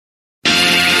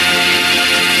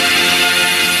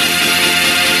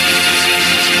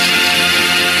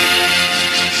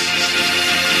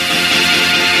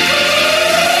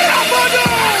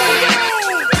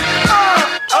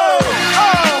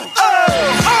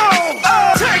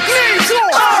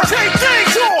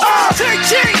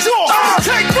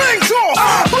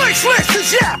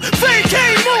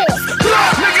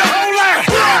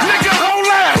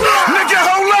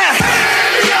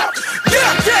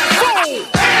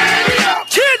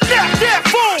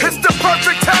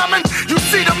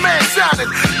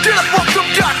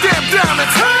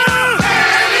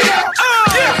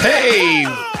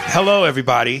hello,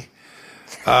 everybody.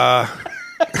 Yeah.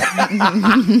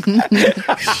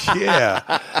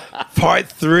 Part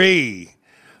 3.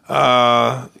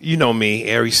 You know me,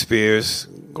 Aries Spears.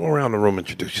 Go around the room,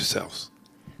 introduce yourselves.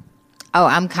 Oh,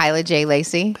 I'm Kyla J.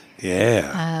 Lacey.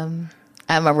 Yeah.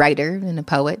 I'm a writer and a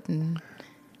poet, and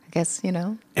I guess,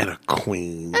 And a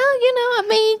queen.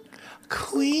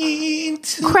 Queen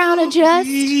to Crown of Just.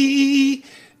 be.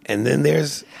 And then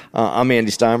there's... I'm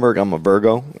Andy Steinberg. I'm a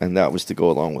Virgo, and that was to go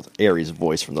along with Aries'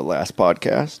 voice from the last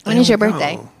podcast. When is your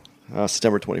birthday?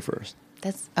 September 21st.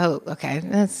 Okay.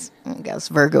 That's, I guess,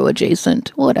 Virgo adjacent.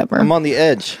 Whatever. I'm on the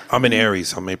edge. I'm in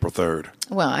Aries. I'm April 3rd.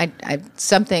 Well,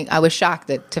 I was shocked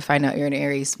to find out you're an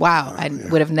Aries. Wow. I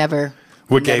would have never.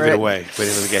 What gave it away?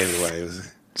 What gave it away?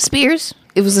 Spears.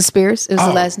 It was a Spears. It was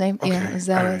the last name. Okay. Yeah. Is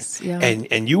that was? Yeah.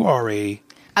 And you are a...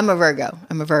 I'm a Virgo.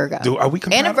 Are we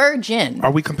compatible? And a Virgin.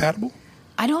 Are we compatible?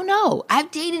 I don't know. I've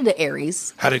dated an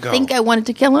Aries. How'd it go? I think I wanted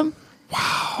to kill him.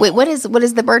 Wow. Wait, what is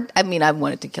the birth? I mean, I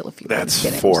wanted to kill a few. That's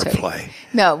I'm just foreplay.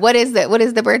 No, what is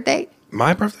the birthday?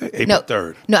 My birthday? April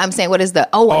 3rd. No, I'm saying what is the?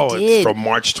 I did. It's from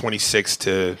March 26th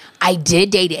to... I did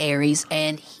date Aries,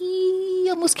 and he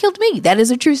almost killed me. That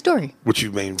is a true story. What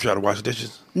you mean? Try to wash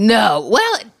dishes? No.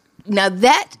 Well, now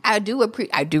that I do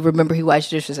remember he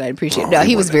washed dishes. I appreciate it. No,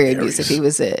 he was very abusive. He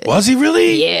was a... Was he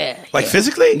really? Yeah. Like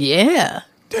physically? Yeah.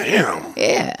 Damn.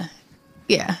 Yeah.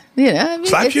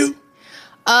 Slapped you?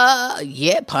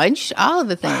 Yeah, punched, all of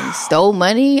the things. Stole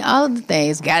money, all of the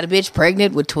things. Got a bitch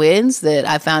pregnant with twins that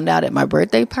I found out at my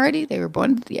birthday party. They were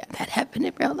born. Yeah, that happened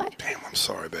in real life. Damn, I'm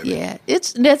sorry, baby. Yeah,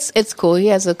 it's cool. He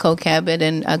has a co-cabin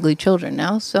and ugly children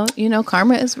now, so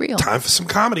karma is real. Time for some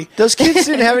comedy. Those kids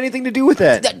didn't have anything to do with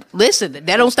that. Listen, that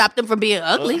don't stop them from being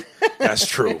ugly. That's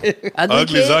true.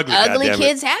 Ugly is ugly. Ugly goddammit.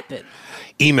 kids happen.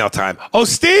 Email time. Oh,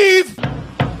 Steve!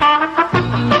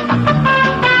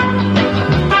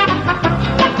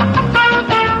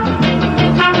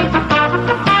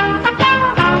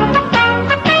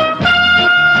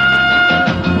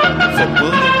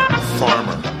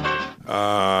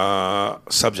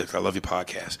 Subject, I love your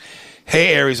podcast.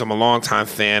 Hey, Aries, I'm a longtime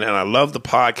fan, and I love the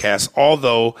podcast,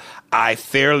 although I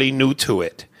fairly new to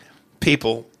it.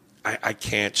 People, I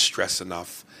can't stress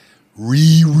enough.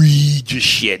 Reread your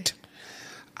shit.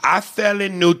 I fairly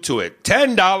new to it.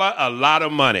 $10, a lot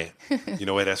of money. You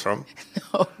know where that's from?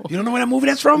 No. You don't know where that movie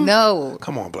that's from? No.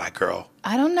 Come on, black girl.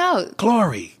 I don't know.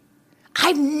 Glory.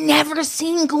 I've never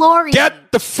seen Glory.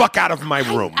 Get the fuck out of my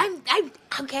room.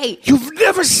 Okay. You've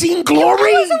never seen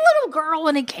Glory? I was a little girl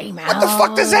when it came out. What the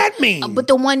fuck does that mean? But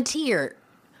the one tear.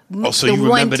 Oh, so you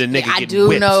remember the nigga getting I do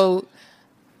whipped. Know.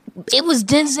 It was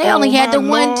Denzel. He had the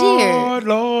one tear.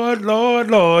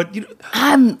 Lord. You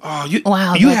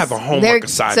have a homework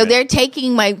assignment. So they're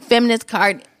taking my feminist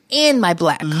card and my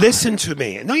black card. Listen to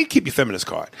me. No, you keep your feminist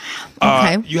card.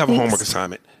 Okay. You have a homework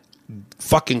assignment.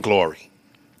 Fucking Glory.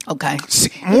 Okay.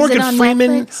 See, Morgan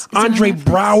Freeman, Andre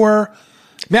Brower,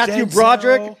 Matthew Denzel.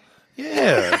 Broderick.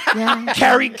 Yeah.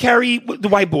 Carrie, the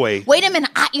white boy. Wait a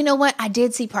minute. You know what? I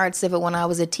did see parts of it when I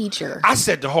was a teacher. I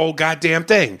said the whole goddamn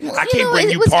thing. Well, I can't bring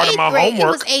you part of my grade.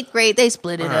 homework. It was 8th grade. They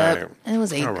split it up. Right. It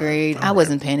was 8th grade. All I right.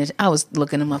 wasn't paying attention. I was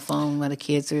looking at my phone while the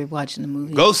kids were watching the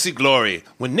movie. Go see Glory.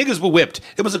 When niggas were whipped,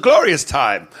 it was a glorious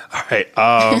time. All right.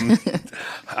 I'm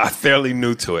fairly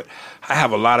new to it. I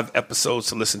have a lot of episodes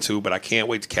to listen to, but I can't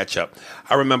wait to catch up.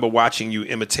 I remember watching you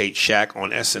imitate Shaq on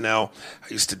SNL. I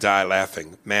used to die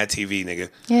laughing. Mad TV, nigga.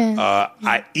 Yeah.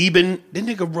 The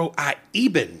nigga wrote,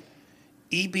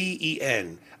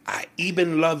 E-B-E-N. I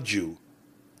even loved you.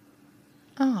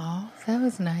 Oh, that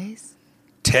was nice.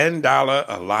 $10,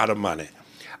 a lot of money.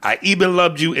 I even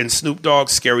loved you in Snoop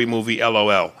Dogg's Scary Movie,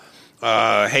 LOL.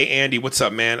 Hey, Andy, what's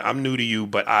up, man? I'm new to you,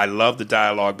 but I love the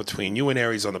dialogue between you and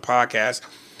Aries on the podcast.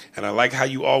 And I like how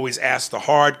you always ask the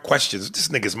hard questions. This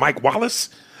nigga's Mike Wallace.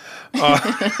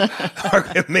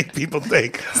 Make people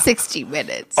think. 60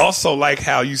 minutes. Also like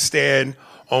how you stand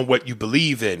on what you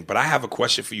believe in. But I have a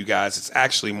question for you guys. It's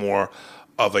actually more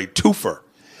of a twofer.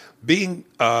 Being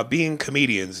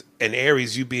comedians, and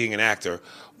Aries, you being an actor,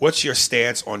 what's your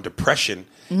stance on depression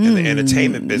in the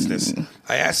entertainment business?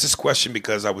 I asked this question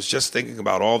because I was just thinking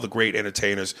about all the great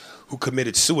entertainers who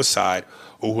committed suicide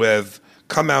or who have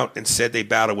come out and said they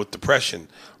battle with depression.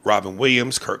 Robin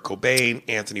Williams, Kurt Cobain,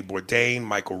 Anthony Bourdain,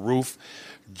 Michael Roof,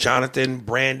 Jonathan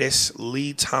Brandis,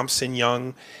 Lee Thompson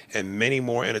Young, and many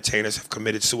more entertainers have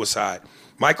committed suicide.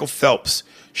 Michael Phelps,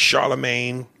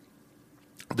 Charlemagne,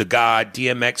 The God,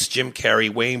 DMX, Jim Carrey,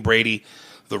 Wayne Brady,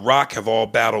 The Rock have all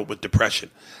battled with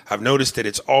depression. I've noticed that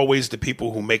it's always the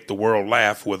people who make the world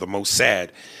laugh who are the most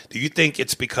sad. Do you think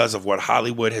it's because of what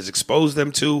Hollywood has exposed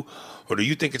them to, or do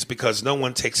you think it's because no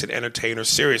one takes an entertainer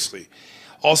seriously?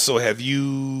 Also, have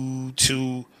you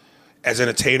two, as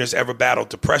entertainers, ever battled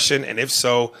depression? And if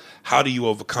so, how do you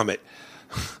overcome it?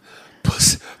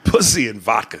 Pussy and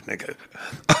vodka, nigga.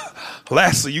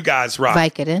 Lastly, you guys rock.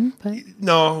 Vicodin, but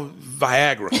No,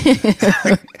 Viagra.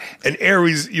 And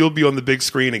Aries, you'll be on the big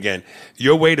screen again.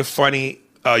 You're way too funny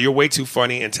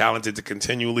and talented to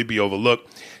continually be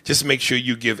overlooked. Just make sure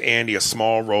you give Andy a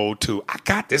small role too. I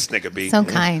got this nigga, B. so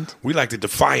kind. We like the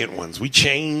defiant ones. We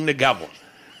chain together.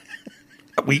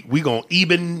 We gonna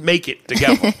even make it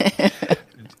together.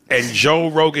 And Joe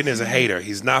Rogan is a hater.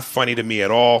 He's not funny to me at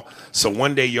all. So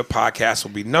one day your podcast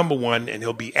will be number one, and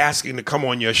he'll be asking to come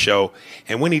on your show.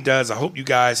 And when he does, I hope you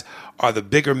guys are the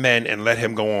bigger men and let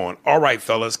him go on. All right,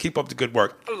 fellas, keep up the good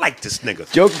work. I like this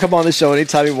nigga. Joe can come on the show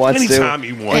anytime he wants to. Anytime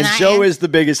he wants. And Joe is the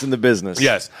biggest in the business.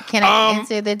 Yes. Can I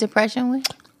answer the depression one?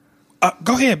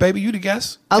 Go ahead, baby. You the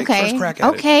guest. Take Okay. first crack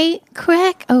at it.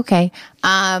 Okay.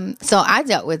 So I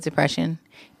dealt with depression,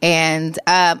 and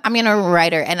I'm a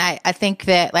writer, and I think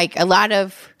that like a lot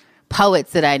of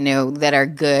poets that I know that are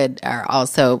good are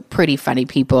also pretty funny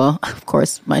people, of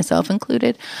course, myself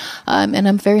included, and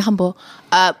I'm very humble.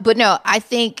 But no, I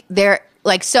think they're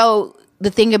like, so the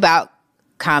thing about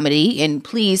comedy, and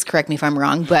please correct me if I'm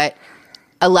wrong, but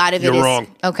a lot of it You're is wrong.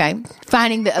 okay.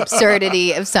 Finding the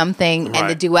absurdity of something and the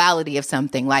Right. duality of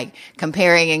something, like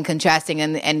comparing and contrasting,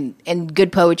 and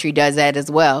good poetry does that as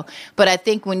well. But I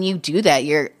think when you do that,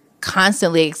 you're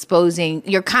constantly exposed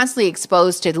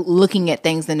to looking at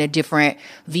things in a different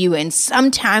view, and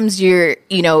sometimes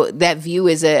that view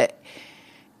is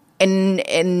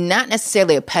and not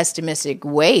necessarily a pessimistic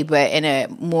way, but in a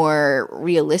more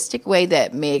realistic way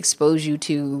that may expose you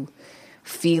to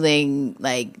feeling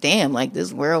like, damn, like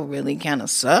this world really kind of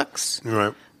sucks.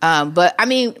 Right. But I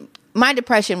mean, my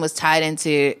depression was tied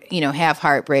into, half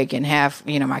heartbreak and half,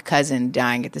 my cousin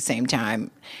dying at the same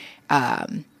time.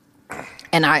 And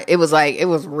it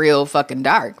was real fucking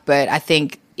dark. But I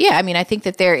think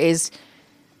that there is,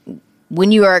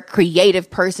 when you are a creative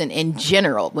person in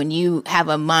general, when you have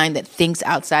a mind that thinks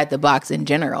outside the box in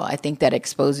general, I think that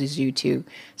exposes you to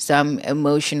some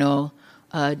emotional,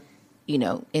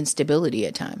 instability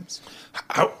at times.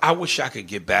 I wish I could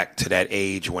get back to that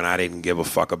age when I didn't give a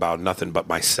fuck about nothing but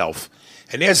myself.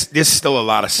 And there's still a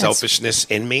lot of selfishness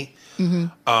in me.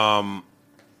 Mm-hmm.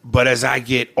 But as I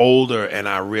get older and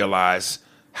I realize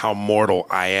how mortal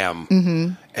I am,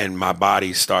 mm-hmm. and my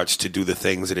body starts to do the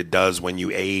things that it does when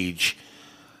you age,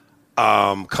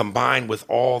 combined with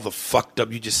all the fucked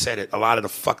up, you just said it, a lot of the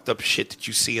fucked up shit that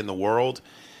you see in the world,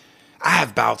 I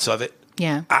have bouts of it.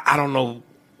 Yeah. I don't know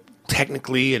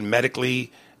technically and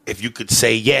medically if you could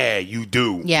say, yeah, you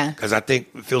do. Yeah. Because I think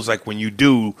it feels like when you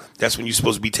do, that's when you're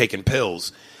supposed to be taking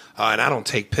pills. And I don't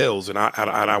take pills, and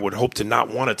I would hope to not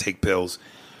want to take pills.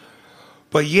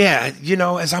 But yeah,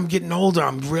 as I'm getting older,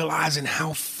 I'm realizing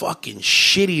how fucking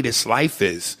shitty this life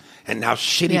is and how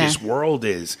shitty this world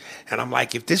is. And I'm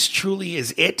like, if this truly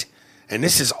is it, and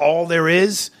this is all there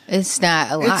is, it's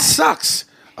not a lot. It sucks.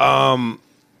 And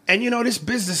this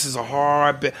business is a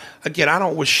hard. Again, I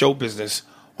don't wish show business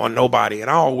on nobody, and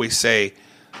I always say,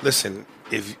 listen,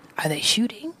 if Are they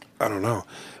shooting? I don't know,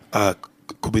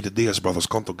 could be the Diaz brothers.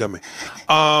 Conto get me.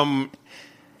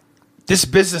 This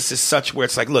business is such where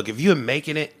it's like, look, if you're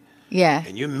making it, Yeah.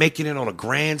 and you're making it on a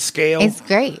grand scale, It's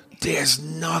great. there's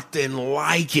nothing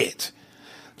like it.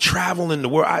 Traveling the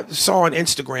world. I saw on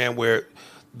Instagram where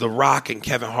The Rock and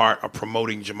Kevin Hart are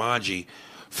promoting Jumanji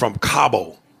from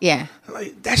Cabo. Yeah.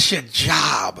 Like, that's your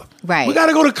job. Right. We got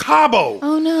to go to Cabo.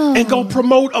 Oh, no. And go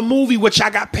promote a movie which I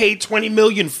got paid $20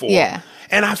 million for. Yeah.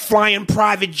 And I fly in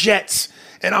private jets.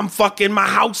 And I'm fucking, my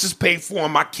house is paid for,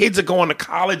 and my kids are going to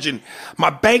college, and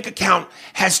my bank account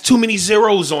has too many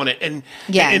zeros on it. And,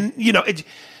 Yeah. and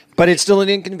But it's still an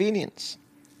inconvenience.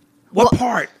 what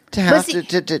part? To have see-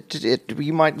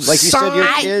 you might, like you said, your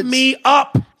Sign kids. me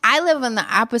up. I live on the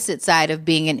opposite side of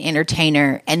being an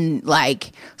entertainer, and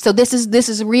so this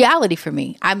is reality for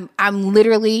me. I'm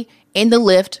literally in the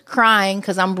lift crying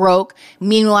because I'm broke.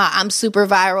 Meanwhile, I'm super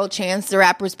viral. Chance the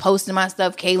Rapper's posting my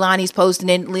stuff. Kaylani's posting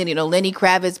it. Lenny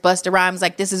Kravitz, Busta Rhymes.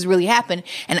 Like, this has really happened,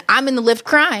 and I'm in the lift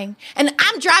crying, and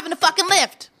I'm driving the fucking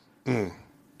lift. You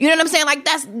know what I'm saying? Like,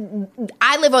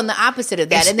 I live on the opposite of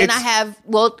that, and then I have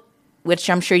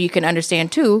which I'm sure you can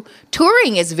understand too.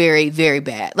 Touring is very, very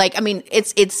bad. Like, I mean,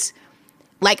 it's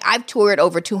like I've toured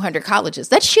over 200 colleges.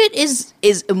 That shit is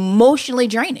emotionally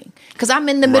draining because I'm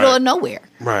in the middle of nowhere,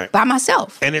 by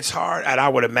myself. And it's hard. And I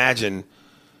would imagine,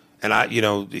 and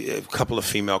a couple of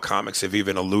female comics have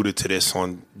even alluded to this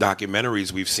on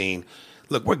documentaries we've seen.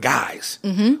 Look, we're guys.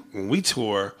 Mm-hmm. When we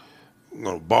tour, we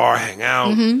go to a bar, hang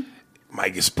out,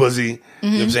 might get spuzzy. You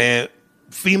know what I'm saying?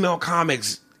 female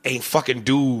comics ain't fucking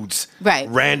dudes, Right.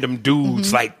 random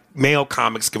dudes like male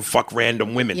comics can fuck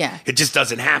random women. Yeah. It just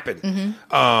doesn't happen.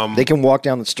 They can walk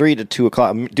down the street at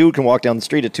 2:00. A dude can walk down the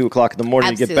street at 2:00 in the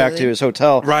morning to get back to Absolutely. his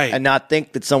hotel, Right. and not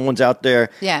think that someone's out there,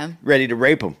 Yeah. ready to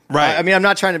rape him. Right. I mean, I'm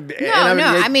not trying to. No,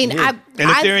 I mean, And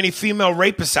if there are any female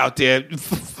rapists out there,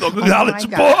 acknowledge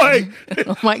your boy.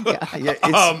 Oh my god. Yeah,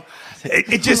 it's-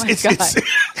 It just,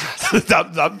 Oh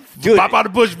my Dude, pop out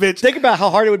of the bush, bitch. think about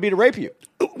how hard it would be to rape you,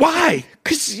 Why?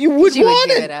 because you would You would want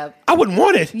give it. it up. I wouldn't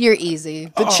want it. You're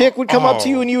easy. The chick would come up to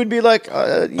you and you would be like,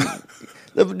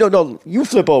 no, you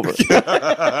flip over.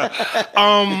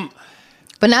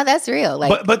 But now that's real.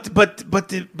 Like, But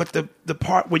the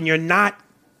part when you're not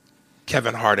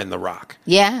Kevin Hart and The Rock,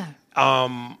 yeah.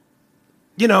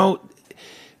 you know,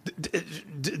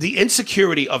 the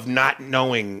insecurity of not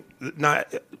knowing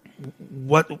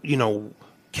what, you know,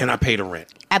 can I pay the rent?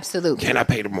 Absolutely. Can I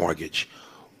pay the mortgage?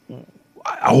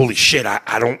 Holy shit,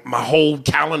 I don't, my whole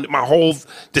calendar, my whole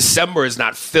December is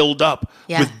not filled up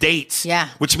Yeah. with dates. Yeah.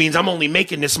 Which means I'm only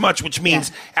making this much, which means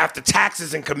Yeah. after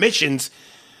taxes and commissions,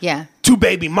 Yeah. 2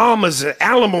 baby mamas,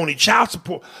 alimony, child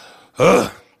support.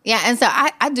 Ugh. Yeah, and so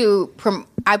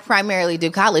I primarily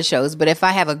do college shows, but if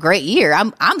I have a great year,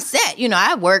 I'm set. You know,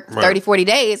 I work Right. 30, 40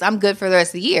 days. I'm good for the rest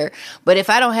of the year. But if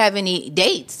I don't have any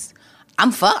dates,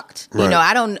 I'm fucked. You Right. know,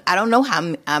 I don't know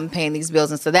how I'm paying these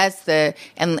bills. And so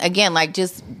and again, like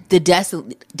just the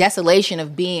desolation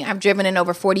of being, I've driven in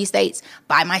over 40 states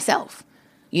by myself.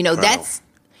 You know, that's,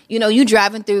 you know, you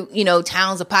driving through, you know,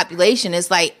 towns of population, it's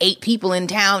like 8 people in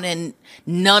town and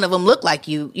none of them look like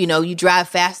you. You know, you drive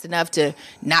fast enough to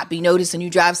not be noticed and you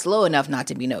drive slow enough not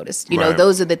to be noticed. You know, Right.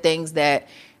 those are the things that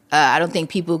I don't think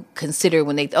people consider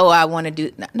when they, I want to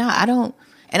do, no, I don't.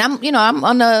 And I'm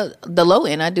on the low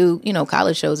end. I do, you know,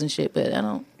 college shows and shit, but I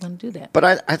don't want to do that. But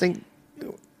I think,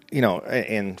 you know,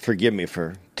 and forgive me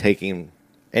for taking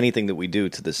anything that we do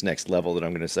to this next level that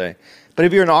I'm going to say, but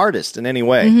if you're an artist in any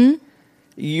way,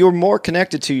 you're more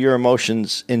connected to your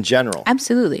emotions in general.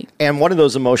 Absolutely. And one of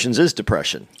those emotions is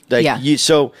depression. Like Yeah.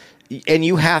 and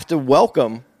you have to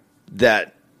welcome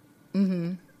that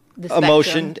The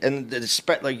emotion spectrum.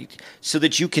 and like so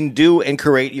that you can do and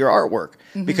create your artwork.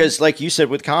 Because like you said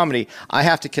with comedy, I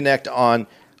have to connect on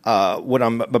what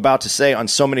I'm about to say on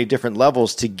so many different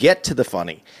levels to get to the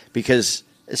funny. Because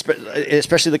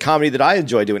especially the comedy that I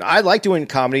enjoy doing, I like doing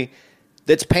comedy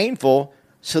that's painful,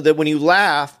 so that when you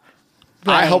laugh,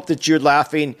 I Right. hope that you're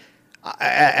laughing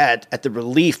at the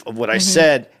relief of what I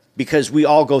said, because we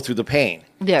all go through the pain.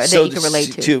 Yeah, that you can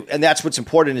relate to. And that's what's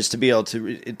important, is to be able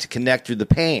to connect through the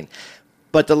pain.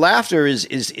 But the laughter is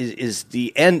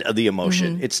the end of the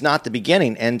emotion. It's not the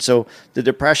beginning. And so the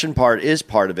depression part is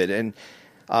part of it. And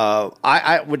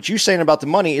I what you're saying about the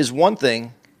money is one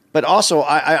thing, but also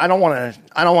I don't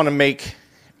want to make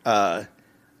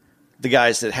the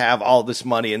guys that have all this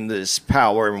money and this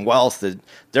power and wealth, that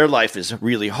their life is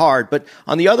really hard. But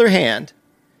on the other hand,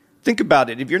 think about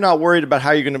it. If you're not worried about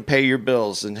how you're going to pay your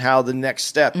bills and how the next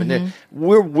step, and then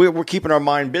we're keeping our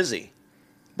mind busy.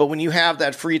 But when you have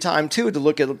that free time too to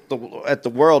look at the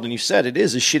world, and you said it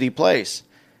is a shitty place,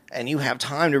 and you have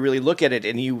time to really look at it,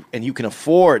 and you can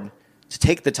afford to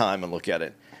take the time and look at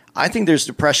it, I think there's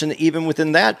depression even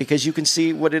within that, because you can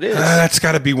see what it is. That's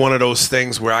got to be one of those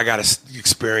things where I got to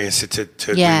experience it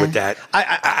to Yeah. agree with that.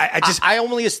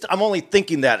 I'm only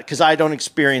thinking that because I don't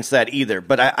experience that either.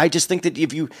 But I just think that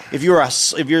if you're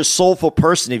a soulful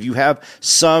person, if you have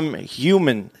some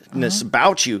humanness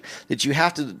about you, that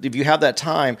if you have that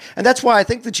time, and that's why I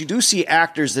think that you do see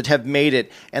actors that have made it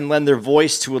and lend their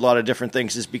voice to a lot of different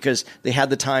things, is because they had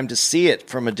the time to see it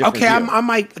from a different Okay, view. I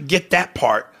might get that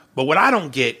part, but what I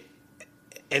don't get,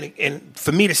 and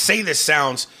for me to say this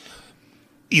sounds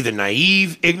either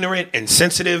naive, ignorant,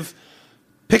 insensitive,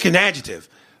 pick an adjective.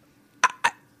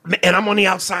 And I'm on the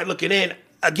outside looking in.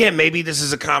 Again, maybe this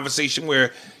is a conversation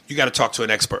where you got to talk to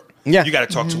an expert. Yeah. You got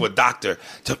to talk to a doctor.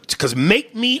 Because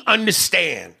make me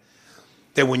understand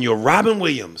that when you're Robin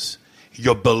Williams,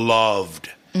 you're beloved.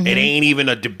 It ain't even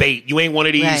a debate. You ain't one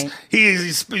of these. Right.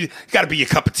 He's got to be your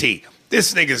cup of tea.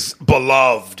 This nigga's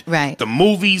beloved. Right. The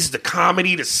movies, the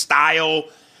comedy, the style.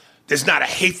 There's not a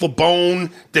hateful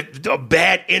bone, the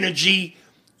bad energy.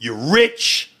 You're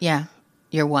rich, Yeah.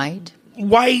 You're white.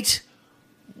 white.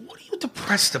 What are you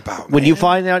depressed about, when man? you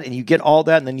find out and you get all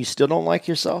that, and then you still don't like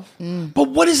yourself, But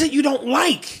what is it you don't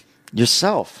like?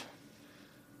 yourself.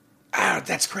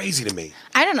 That's crazy to me.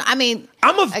 I don't know. I mean,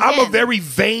 I'm a again, very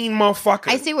vain motherfucker.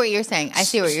 I see what you're saying.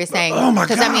 Oh, my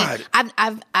Because I mean,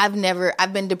 God.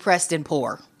 I've been depressed and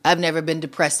poor. I've never been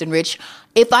depressed and rich.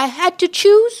 If I had to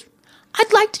choose,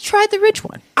 I'd like to try the rich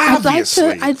one.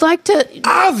 Obviously. I'd like to,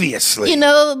 Obviously.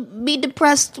 be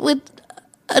depressed with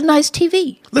a nice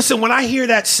TV. Listen, when I hear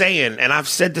that saying, and I've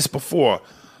said this before,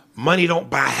 money don't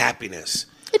buy happiness.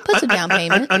 It puts a down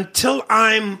payment. Until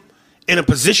I'm in a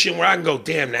position where I can go,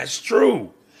 damn, that's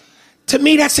true. To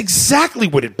me, that's exactly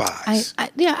what it buys.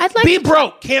 I'd like Being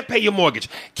broke, can't pay your mortgage,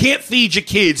 can't feed your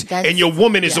kids, and your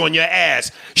woman is on your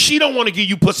ass. She don't want to give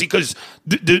you pussy because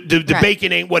the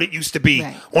bacon ain't what it used to be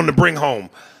on the bring home.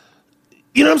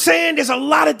 You know what I'm saying? There's a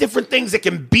lot of different things that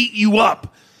can beat you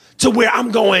up to where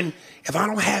I'm going, if I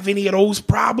don't have any of those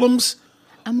problems,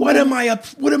 what am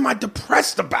I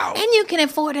depressed about? And you can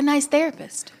afford a nice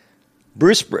therapist.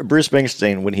 Bruce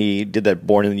Springsteen, when he did that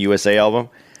Born in the USA album,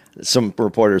 some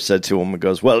reporter said to him, it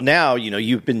goes, well, now,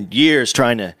 you've been years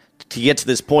trying to get to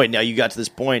this point. Now you got to this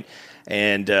point,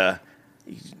 and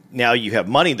now you have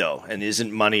money, though. And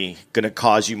isn't money going to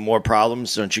cause you more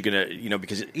problems? Aren't you going to,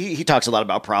 because he talks a lot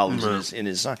about problems in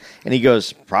his song. And he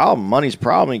goes, money's a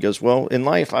problem. He goes, well, in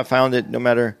life, I found that no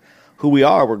matter who we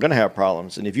are, we're going to have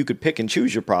problems. And if you could pick and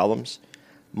choose your problems,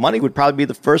 money would probably be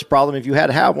the first problem if you had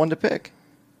to have one to pick.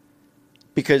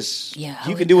 Because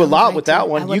you can do a lot with that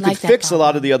one. You could fix a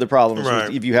lot of the other problems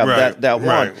if you have that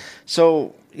one.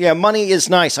 So, money is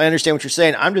nice. I understand what you're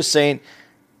saying. I'm just saying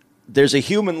there's a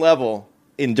human level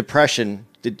in depression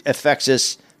that affects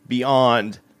us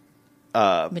beyond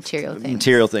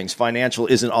material things. Financial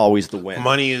isn't always the win.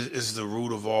 Money is the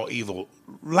root of all evil.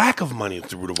 Lack of money is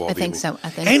the root of all evil. I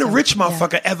think Ain't a rich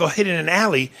motherfucker ever hit in an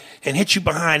alley and hit you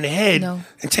behind the head and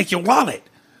take your wallet.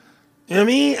 You know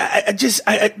what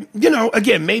I mean?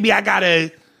 Again, maybe I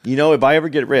gotta. If I ever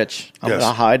get rich, I'm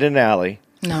gonna hide in an alley.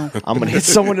 No, I'm gonna hit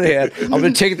someone in the head. I'm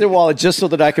gonna take their wallet just so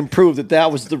that I can prove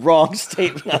that was the wrong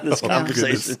statement on this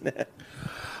conversation.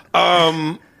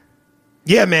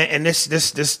 Yeah, man, and this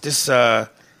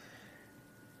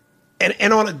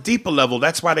and on a deeper level,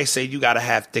 that's why they say you gotta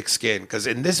have thick skin, because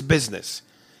in this business,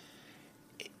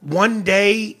 one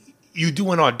day you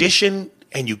do an audition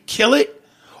and you kill it.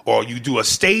 Or you do a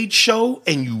stage show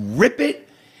and you rip it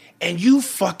and you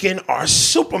fucking are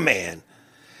Superman.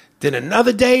 Then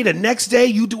another day, the next day,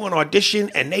 you do an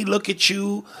audition and they look at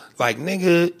you like,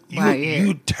 nigga,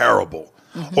 you terrible.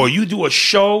 Mm-hmm. Or you do a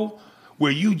show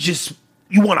where you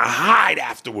want to hide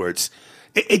afterwards.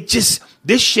 This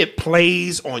shit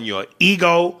plays on your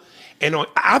ego. And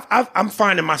I'm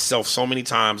finding myself so many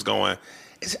times going,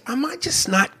 am I just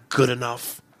not good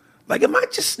enough? Like, am I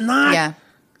just not... Yeah.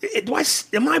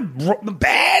 Am I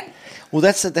bad? Well,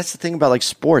 that's the thing about like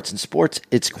sports. In sports,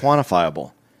 it's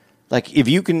quantifiable. Like if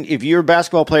you're a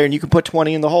basketball player and you can put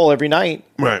 20 in the hole every night,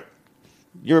 right?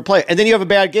 You're a player. And then you have a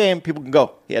bad game, people can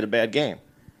go, he had a bad game,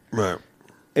 right?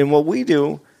 And what we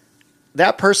do,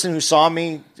 that person who saw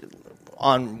me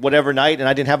on whatever night and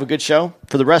I didn't have a good show,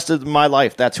 for the rest of my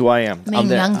life, that's who I am. I mean,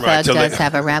 Young Thug does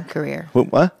have a rap career.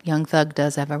 What? Young Thug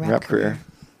does have a rap career.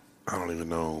 I don't even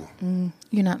know.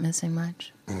 You're not missing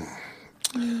much.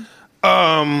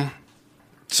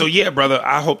 So yeah, brother,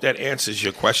 I hope that answers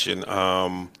your question.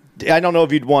 I don't know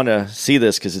if you'd want to see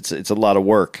this because it's a lot of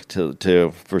work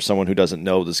to for someone who doesn't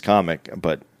know this comic,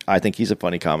 but I think he's a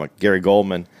funny comic. Gary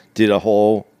Goldman did a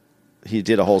whole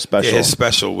special. Yeah, his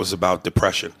special was about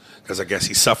depression because I guess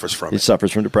he suffers from it. He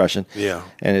suffers from depression. Yeah,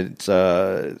 and it's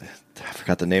I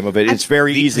forgot the name of it. It's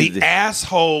very easy. The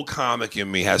asshole comic in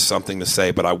me has something to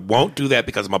say, but I won't do that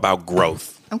because I'm about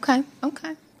growth. Okay.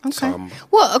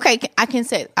 Well, okay,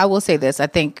 I will say this. I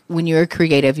think when you're a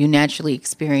creative, you naturally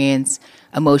experience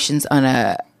emotions on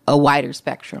a wider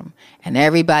spectrum, and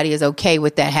everybody is okay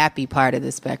with that happy part of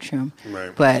the spectrum.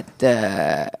 Right. But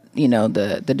the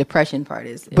depression part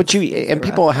is. But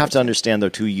people have to understand though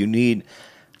too. You need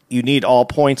all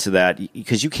points of that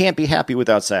because you can't be happy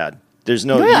without sad. There's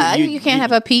no. Yeah, you can't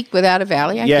have a peak without a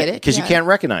valley. I get it. Because you can't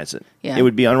recognize it. Yeah. It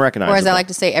would be unrecognizable. Or as I like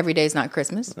to say, every day is not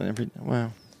Christmas.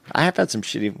 Well, I have had some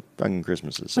shitty fucking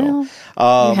Christmases. So.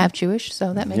 Well, you're half Jewish,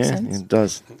 so that makes sense. It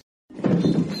does.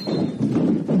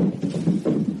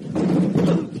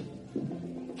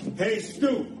 Hey,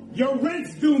 Stu, your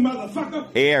rent's due,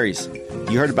 motherfucker. Hey, Aries,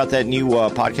 you heard about that new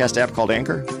podcast app called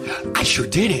Anchor? I sure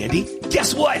did, Andy.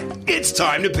 Guess what? It's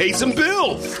time to pay some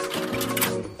bills.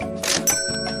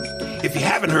 If you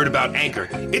haven't heard about Anchor,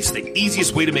 it's the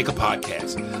easiest way to make a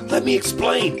podcast. Let me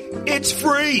explain. It's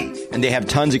free. And they have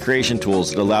tons of creation tools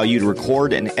that allow you to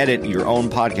record and edit your own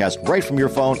podcast right from your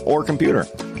phone or computer.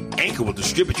 Anchor will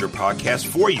distribute your podcast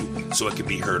for you so it can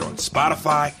be heard on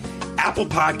Spotify, Apple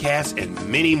Podcasts, and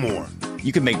many more.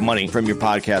 You can make money from your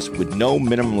podcast with no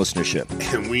minimum listenership.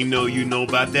 And we know you know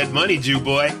about that money, Jew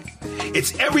boy.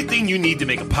 It's everything you need to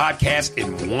make a podcast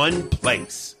in one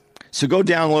place. So go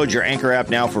download your Anchor app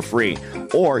now for free,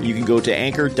 or you can go to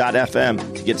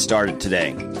anchor.fm to get started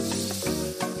today.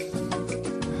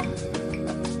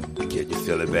 Can you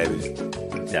feel it, baby?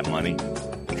 That money.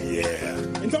 Yeah.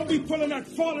 And don't be pulling that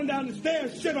falling down the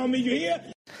stairs shit on me, you hear?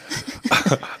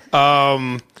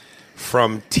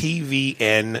 From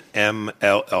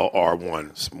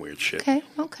TVNMLLR1. Some weird shit.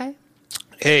 Okay.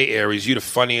 Hey, Aries, you the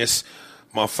funniest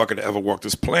motherfucker to ever walk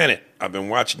this planet. I've been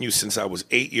watching you since I was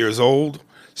 8 years old,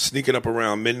 sneaking up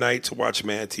around midnight to watch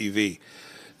Mad TV.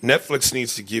 Netflix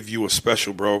needs to give you a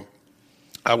special, bro.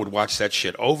 I would watch that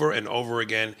shit over and over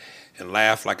again and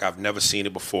laugh like I've never seen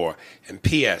it before. And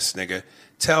P.S., nigga,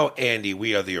 tell Andy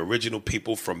we are the original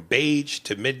people from beige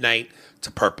to midnight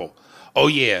to purple. Oh,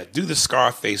 yeah, do the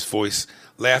Scarface voice.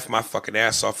 Laugh my fucking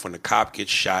ass off when the cop gets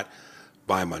shot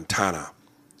by Montana.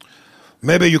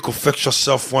 Maybe you could fix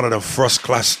yourself one of them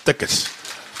first-class stickers.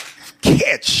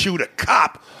 Can't shoot a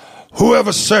cop.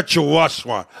 Whoever said you was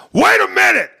one. Wait a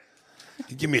minute.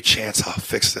 You give me a chance, I'll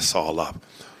fix this all up.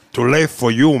 Too late for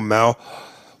you, Mel.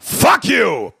 Fuck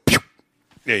you. Pew.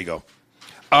 There you go.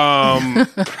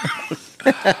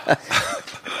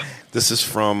 This is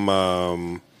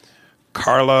from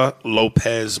Carla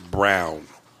Lopez Brown.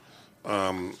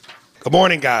 Good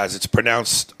morning, guys. It's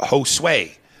pronounced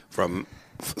Josue from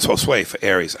Josue for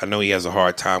Aries. I know he has a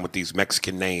hard time with these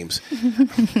Mexican names.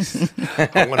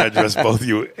 I want to address both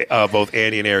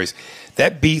Andy and Aries.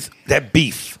 That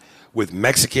beef with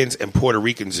Mexicans and Puerto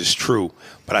Ricans is true,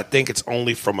 but I think it's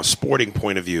only from a sporting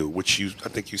point of view, which I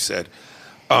think you said.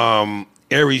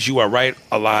 Aries, you are right.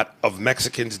 A lot of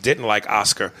Mexicans didn't like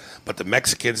Oscar, but the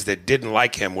Mexicans that didn't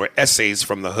like him were essays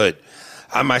from the hood.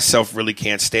 I myself really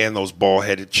can't stand those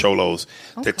bald-headed cholos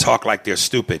that talk like they're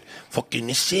stupid.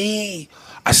 Fucking see.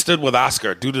 I stood with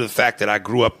Oscar due to the fact that I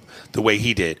grew up the way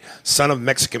he did. Son of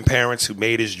Mexican parents who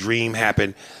made his dream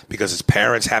happen because his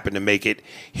parents happened to make it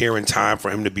here in time for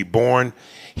him to be born.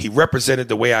 He represented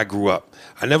the way I grew up.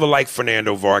 I never liked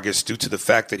Fernando Vargas due to the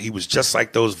fact that he was just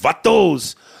like those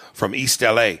vatos from East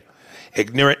L.A.,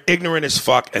 ignorant as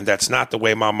fuck, and that's not the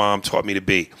way my mom taught me to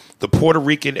be. The Puerto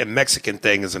Rican and Mexican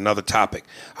thing is another topic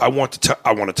I want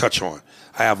to touch on.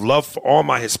 I have love for all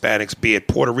my Hispanics, be it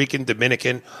Puerto Rican,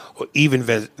 Dominican, or even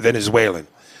Venezuelan.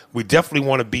 We definitely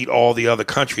want to beat all the other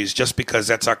countries just because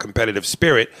that's our competitive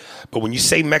spirit. But when you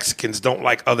say Mexicans don't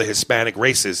like other Hispanic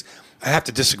races, I have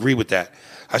to disagree with that.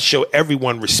 I show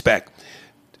everyone respect.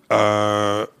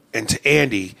 And to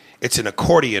Andy, it's an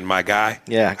accordion, my guy.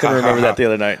 Yeah, I couldn't remember that the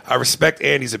other night. I respect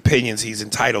Andy's opinions. He's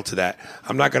entitled to that.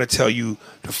 I'm not going to tell you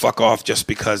to fuck off just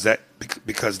because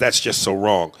that's just so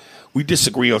wrong. We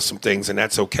disagree on some things, and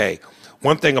that's okay.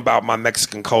 One thing about my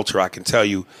Mexican culture I can tell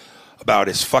you about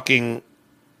is fucking,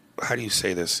 how do you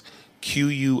say this?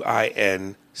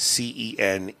 Quinceañeras.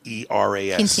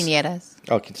 Quinceañeras.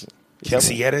 Oh,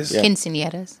 Quinceañeras? Yeah.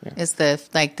 Quinceañeras is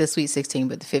the Sweet 16,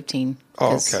 but the 15.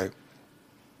 Oh, okay.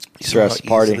 You saw Dress how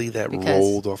party. easily that Because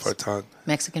rolled off our tongue?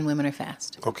 Mexican women are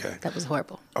fast. Okay. That was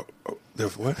horrible. Oh,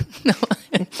 there's what? No,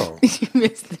 Oh. you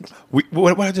missed it.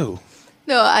 What I do?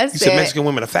 No, I You said Mexican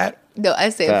women are fat? No, I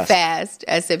said Fast. fast.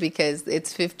 I said because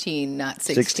it's 15, not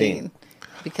 16.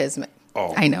 Because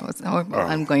I know it's horrible.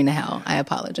 I'm going to hell. I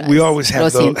apologize. We always have Lo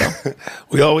those. siento.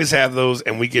 We always have those,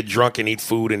 and we get drunk and eat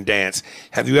food and dance.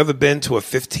 Have you ever been to a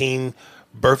 15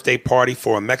 birthday party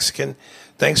for a Mexican?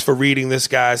 Thanks for reading this,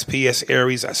 guys. P.S.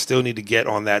 Aries, I still need to get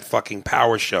on that fucking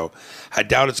Power show. I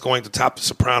doubt it's going to top The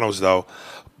Sopranos, though.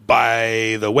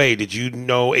 By the way, did you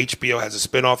know HBO has a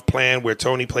spinoff plan where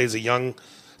Tony's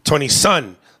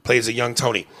son plays a young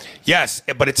Tony? Yes,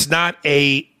 but it's not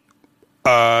a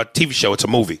TV show. It's a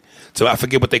movie. So I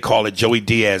forget what they call it. Joey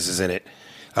Diaz is in it.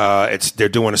 They're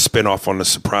doing a spinoff on The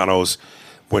Sopranos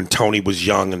when Tony was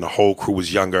young and the whole crew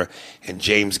was younger, and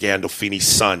James Gandolfini's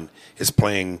son is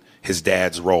playing his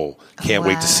dad's role. Can't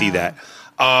wait to see that.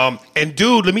 And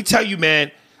dude, let me tell you,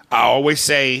 man, I always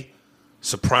say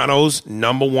Sopranos,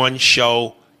 #1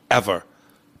 show ever.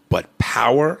 But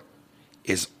Power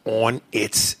is on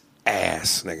its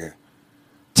ass, nigga.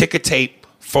 Ticker tape,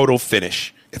 photo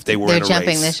finish, if they were They're in a jumping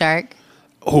race. the shark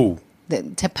Who?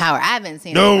 to Power. I haven't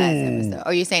seen No. the last episode.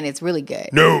 Or you're saying it's really good?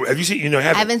 No. Have you seen? You know, I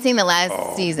haven't seen the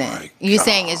last season. my You're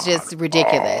saying it's just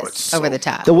ridiculous, it's so over the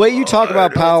top. The way you talk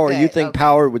about Power, good. you think Okay.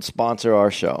 Power would sponsor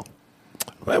our show.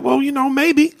 Well, you know,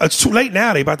 maybe. It's too late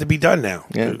now. They about to be done now.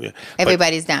 Yeah. But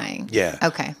Everybody's dying. yeah.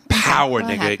 Okay. Power, Well,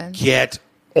 it nigga. happens. Get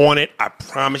on it. I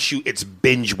promise you it's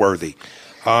binge worthy.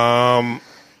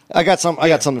 I got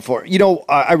something for it. You know,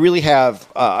 I really have.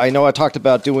 I know I talked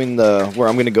about doing where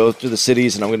I'm going to go through the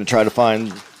cities and I'm going to try to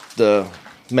find the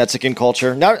Mexican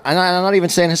culture. I'm not even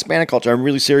saying Hispanic culture. I'm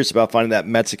really serious about finding that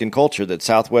Mexican culture, that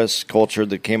Southwest culture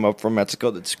that came up from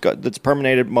Mexico that's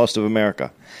permeated most of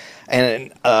America.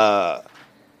 And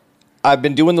I've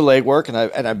been doing the legwork,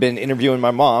 and I've been interviewing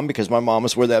my mom because my mom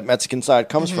is where that Mexican side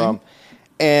comes from.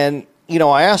 And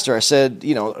I asked her. I said,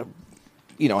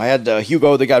 I had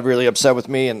Hugo that got really upset with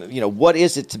me, and what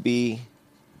is it to be,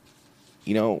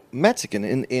 Mexican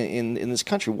in this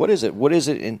country? What is it? What is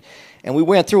it? And we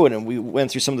went through it, and we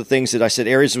went through some of the things that I said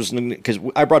areas was, because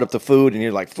I brought up the food, and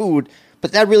you're like, food,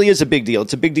 but that really is a big deal.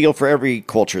 It's a big deal for every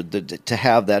culture to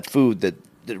have that food that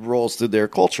rolls through their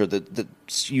culture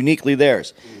that's uniquely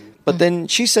theirs. But then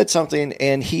she said something,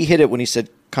 and he hit it when he said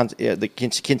the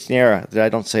quinceañera. That I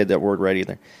don't say that word right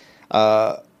either.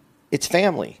 It's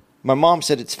family. My mom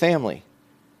said it's family.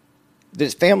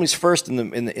 That family's first in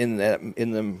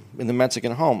the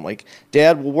Mexican home. Like,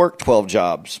 dad will work 12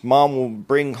 jobs. Mom will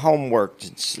bring homework.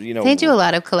 They do a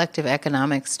lot of collective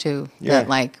economics too. Yeah.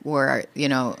 That where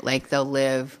they'll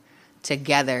live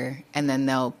together and then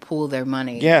they'll pool their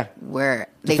money. Yeah. Where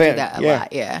they do that a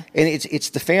lot. Yeah. And it's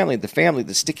the family,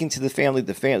 the sticking to the family,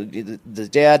 the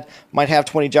dad might have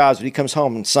 20 jobs, but he comes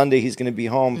home and Sunday he's going to be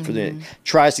home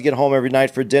tries to get home every night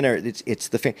for dinner. It's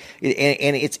the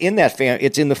and it's in that family.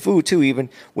 It's in the food too. Even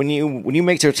when you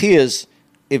make tortillas,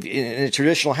 if in a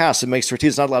traditional house, it makes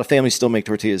tortillas. Not a lot of families still make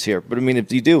tortillas here, but I mean,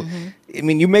 if you do, I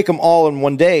mean, you make them all in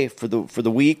one day for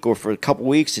the week or for a couple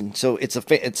weeks, and so it's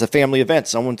a family event.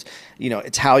 Someone's,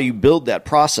 it's how you build that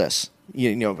process,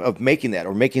 of making that,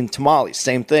 or making tamales,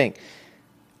 same thing.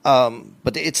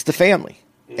 But it's the family,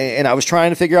 and I was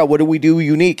trying to figure out what do we do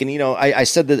unique, and I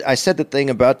said the thing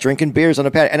about drinking beers on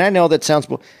a patio, and I know that sounds,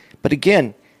 but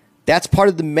again. That's part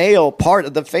of the male part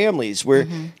of the families where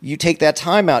you take that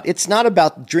time out. It's not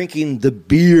about drinking the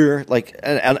beer,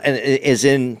 as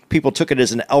in people took it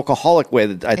as an alcoholic way.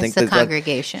 That I think it's the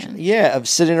congregation. Of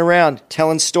sitting around,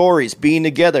 telling stories, being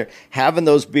together, having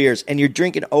those beers, and you're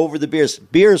drinking over the beers.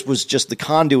 Beers was just the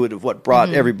conduit of what brought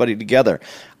everybody together.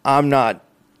 I'm not,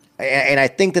 and I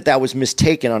think that was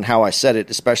mistaken on how I said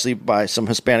it, especially by some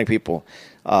Hispanic people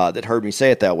that heard me say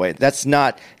it that way. That's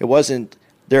not. It wasn't.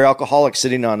 They're alcoholics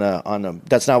sitting on a.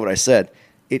 That's not what I said.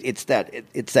 It's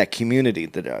that community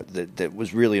that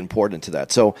was really important to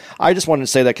that. So I just wanted to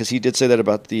say that because he did say that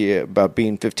about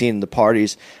being 15, the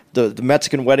parties, the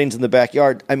Mexican weddings in the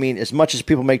backyard. I mean, as much as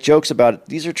people make jokes about it,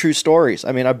 these are true stories.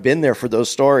 I mean, I've been there for those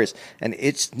stories, and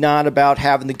it's not about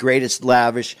having the greatest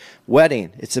lavish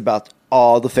wedding. It's about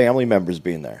all the family members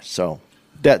being there. So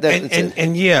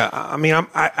and yeah, I mean,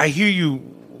 I hear you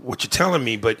what you're telling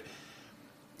me, but.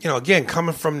 Again,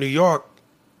 coming from New York,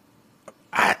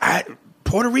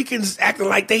 Puerto Ricans acting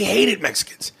like they hated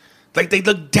Mexicans, like they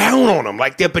look down on them,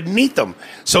 like they're beneath them.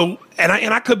 So, and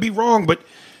I could be wrong, but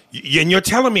and you're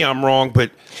telling me I'm wrong,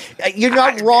 but you're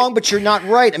not wrong, but you're not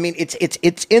right. I mean,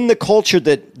 it's in the culture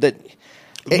that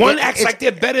one acts like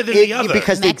they're better than the other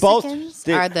because Mexicans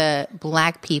are the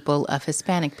black people of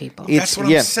Hispanic people. That's what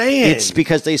I'm saying. It's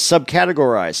because they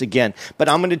subcategorize again. But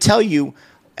I'm going to tell you,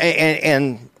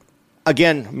 and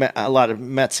again, a lot of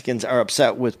Mexicans are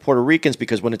upset with Puerto Ricans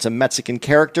because when it's a Mexican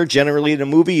character, generally in a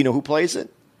movie, you know who plays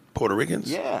it? Puerto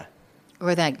Ricans? Yeah.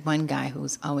 Or that one guy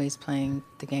who's always playing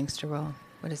the gangster role.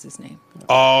 What is his name?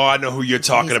 Oh, I know who you're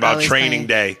talking about. Training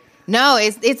Day. No,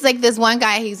 it's like this one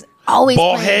guy. He's always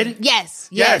bald playing. head.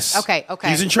 Yes. Okay.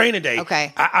 He's in Training Day.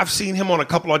 Okay. I've seen him on a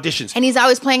couple auditions, and he's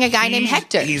always playing a guy named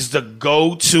Hector. He's the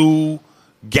go-to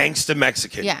gangster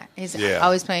Mexican. Yeah, he's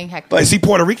always playing Hector. But is he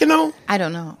Puerto Rican though? I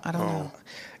don't know.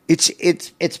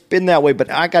 It's been that way, but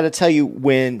I got to tell you,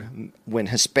 when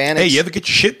Hispanics, hey, you ever get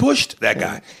your shit pushed? That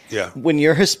guy, yeah. When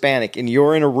you're Hispanic and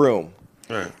you're in a room,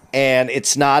 right. And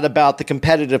it's not about the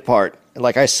competitive part.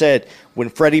 Like I said, when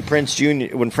Freddie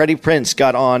Prinze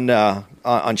got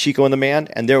on Chico and the Man,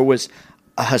 and there was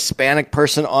a Hispanic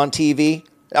person on TV,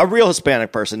 a real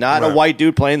Hispanic person, not a white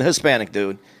dude playing the Hispanic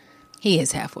dude. He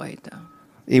is half white though.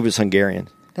 He was Hungarian.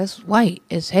 That's white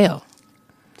as hell.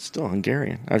 Still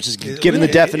Hungarian. I was just giving the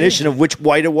definition of which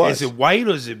white it was. Is it white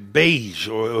or is it beige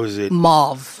or is it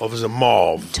mauve? Or is it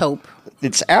mauve? Taupe.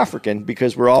 It's African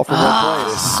because we're all from one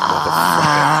place.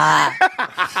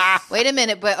 Wait a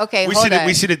minute, but okay, we hold on.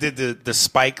 We should have did the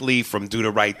Spike Lee from Do the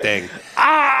Right Thing.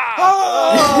 I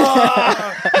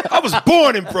was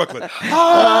born in Brooklyn.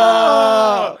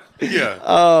 Yeah.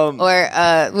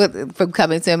 Or from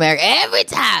Coming to America. Every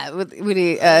time. With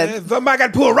he, if I got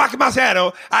to pull a rock in my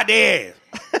saddle, I did.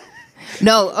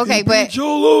 No, okay, but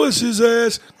Joe Lewis's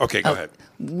ass. Okay, go ahead.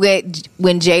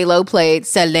 When J-Lo played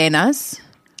Selena's,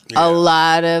 a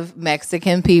lot of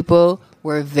Mexican people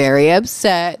were very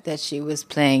upset that she was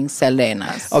playing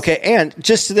Selena's. Okay, and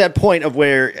just to that point of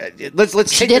where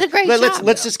let's She did a great let's job,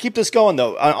 let's though. just keep this going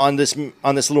though on this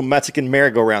little Mexican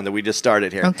merry-go-round that we just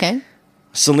started here. Okay.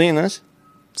 Selena's,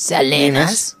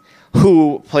 Selena's.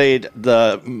 who played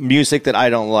the music that I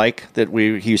don't like,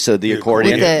 he said the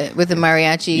accordion. With the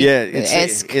mariachi. Yeah, the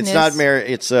it's not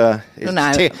it's no.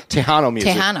 Tejano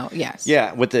music. Tejano, yes.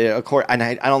 Yeah, with the accordion,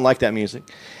 and I don't like that music.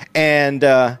 And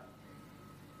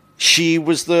she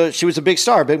was a big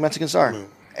star, big Mexican star.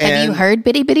 Have you heard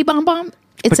Bitty Bitty Bom Bom?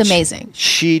 It's amazing.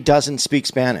 She doesn't speak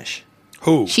Spanish.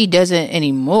 Who? She doesn't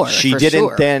anymore. She for didn't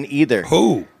sure. then either.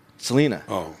 Who? Selena.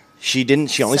 Oh. She didn't.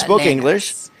 She only spoke Selena's.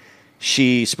 English.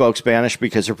 She spoke Spanish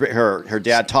because her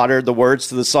dad taught her the words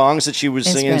to the songs that she was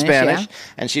In singing in Spanish, Spanish,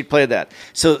 and she'd play that.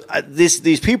 So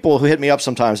these people who hit me up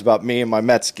sometimes about me and my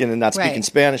Mexican and not speaking Right.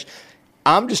 Spanish,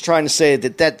 I'm just trying to say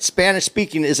that Spanish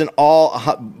speaking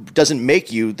doesn't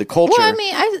make you the culture. Well, I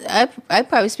mean, I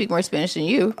probably speak more Spanish than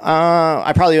you.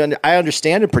 I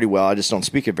understand it pretty well. I just don't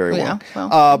speak it very Yeah,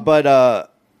 well. well.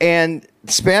 And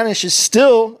Spanish is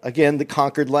still again the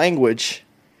conquered language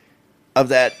of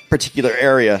that particular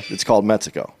area that's called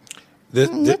Mexico.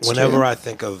 That's Whenever true. I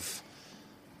think of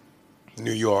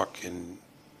New York and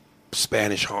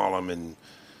Spanish Harlem and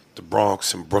the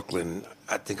Bronx and Brooklyn,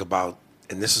 I think about,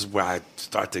 and this is where I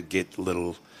start to get a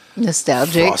little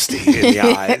Nostalgic. frosty in the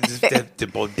eye. The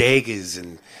bodegas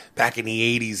and back in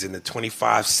the 80s and the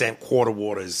 25-cent quarter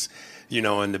waters,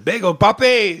 and the big old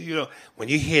papi, when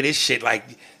you hear this shit, like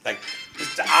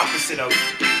it's the opposite of.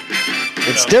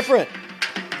 It's different.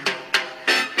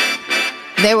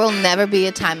 There will never be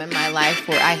a time in my life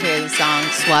where I hear the song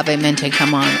Suavemente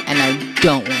come on and I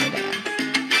don't want to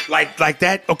dance. Like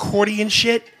that accordion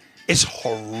shit is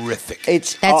horrific.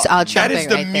 It's That's all That trumpet is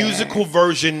the right musical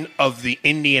version of the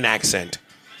Indian accent.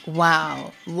 there.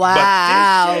 Wow.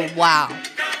 Wow. this shit- Wow.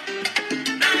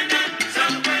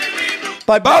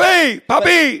 But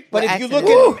Papi! But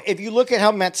if you look at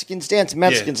how Mexicans dance,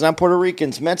 Mexicans, not Puerto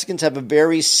Ricans, Mexicans have a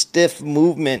very stiff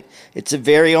movement. It's a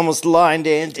very almost line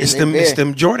dance. It's them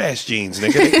Jordache jeans,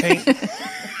 nigga.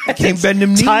 They can't bend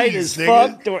them knees, tight as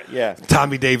nigga. fuck. Yeah.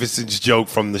 Tommy Davidson's joke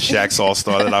from the Shaq's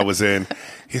All-Star that I was in.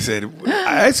 He said,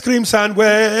 ice cream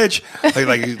sandwich.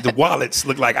 Like the wallets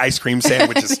look like ice cream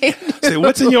sandwiches. Say,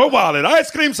 what's in your wallet?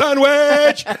 Ice cream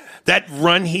sandwich. That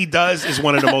run he does is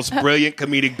one of the most brilliant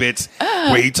comedic bits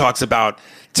where he talks about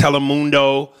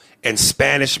Telemundo and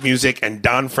Spanish music and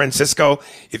Don Francisco.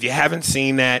 If you haven't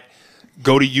seen that,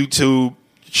 go to YouTube,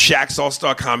 Shaq's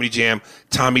All-Star Comedy Jam,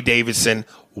 Tommy Davidson,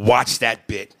 watch that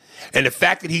bit. And the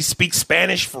fact that he speaks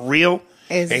Spanish for real,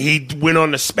 and he went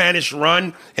on the Spanish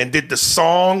run and did the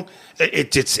song,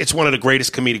 it's one of the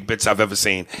greatest comedic bits I've ever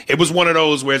seen. It was one of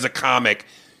those where as a comic,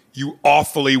 you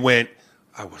awfully went,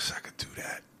 I wish I could do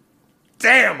that.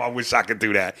 Damn, I wish I could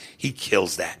do that. He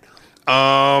kills that.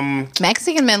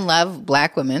 Mexican men love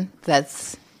black women.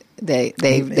 That's they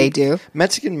do.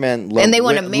 Mexican men love And they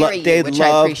wanna marry you, which I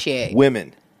love appreciate.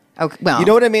 women. Okay, well, You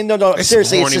know what I mean? No, It's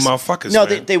seriously. horny it's just, motherfuckers, no,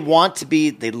 man. they want to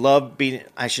be, they love being,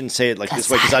 I shouldn't say it like this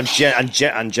way because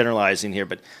I'm generalizing here,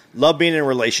 but love being in a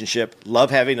relationship,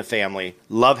 love having a family,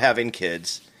 love having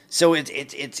kids. So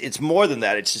it's more than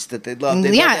that. It's just that they love.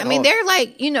 I mean, they're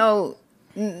like,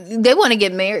 they want to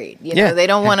get married. Yeah. They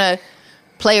don't want to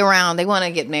play around. They want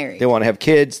to get married. They want to have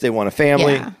kids. They want a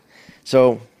family. Yeah.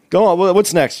 So go on.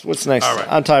 What's next? What's next? All right.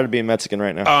 I'm tired of being Mexican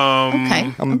right now. Okay.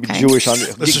 I'm gonna be okay. Jewish. Do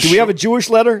is we have a Jewish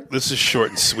letter? This is short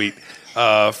and sweet.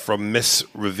 From Miss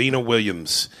Ravina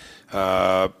Williams.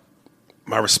 My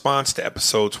response to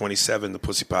episode 27, the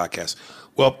Pussy Podcast.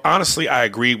 Well, honestly, I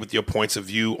agree with your points of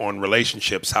view on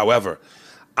relationships. However,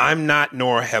 I'm not,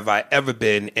 nor have I ever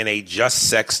been in a just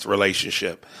sexed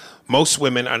relationship. Most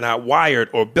women are not wired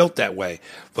or built that way.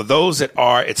 For those that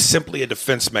are, it's simply a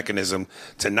defense mechanism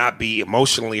to not be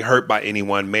emotionally hurt by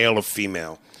anyone, male or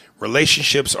female.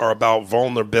 Relationships are about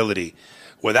vulnerability.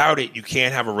 Without it, you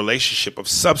can't have a relationship of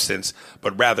substance,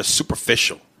 but rather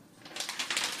superficial.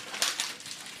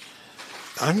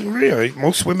 I'm really,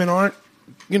 most women aren't,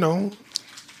 no.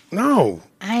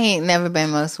 I ain't never been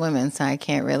most women, so I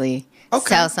can't really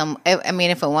Okay. tell some. I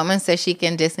mean, if a woman says she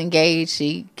can disengage,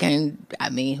 she can. I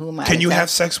mean, who am I? Can to you tell? have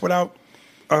sex without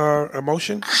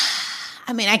emotion?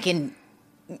 I mean, I can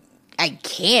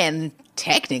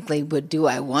technically, but do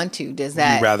I want to? Does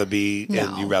that? You'd rather be, No.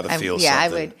 and you'd rather feel yeah,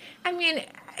 something. I would. I mean,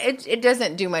 it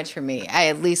doesn't do much for me. I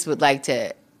at least would like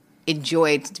to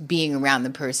enjoy being around the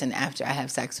person after I have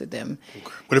sex with them.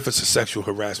 What if it's a sexual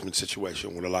harassment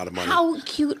situation with a lot of money? How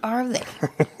cute are they?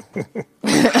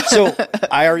 So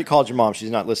I already called your mom. She's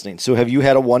not listening. So have you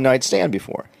had a one night stand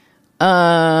before?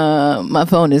 My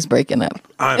phone is breaking up.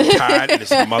 I'm tired of this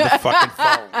motherfucking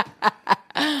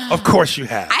phone. Of course you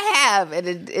have. I have, and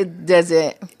it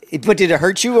doesn't. But did it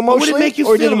hurt you emotionally? What did it make you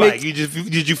or feel did it like? make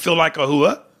Did you feel like a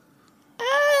hua?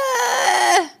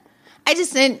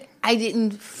 I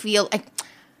didn't feel like.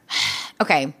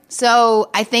 Okay, so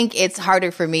I think it's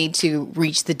harder for me to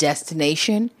reach the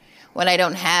destination when I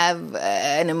don't have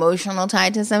an emotional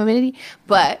tie to somebody,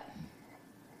 but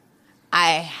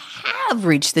I have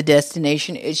reached the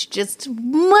destination. It's just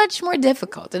much more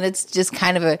difficult, and it's just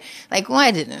kind of a like,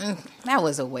 why didn't that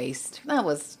was a waste. That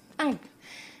was I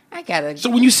gotta. So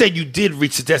when you say you did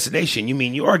reach the destination, you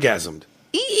mean you orgasmed?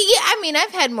 Yeah, I mean,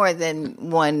 I've had more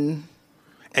than one.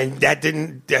 And that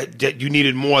you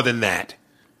needed more than that.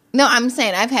 No, I'm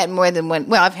saying I've had more than one.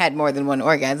 Well, I've had more than one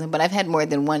orgasm, but I've had more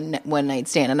than one night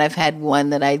stand, and I've had one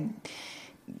that I,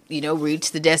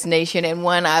 reached the destination, and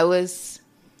one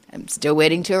I'm still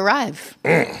waiting to arrive.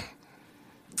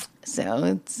 So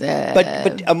it's.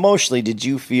 But emotionally, did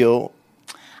you feel?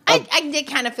 I did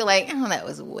kind of feel like, oh, that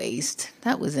was a waste.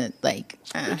 That wasn't like.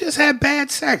 You just had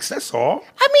bad sex. That's all.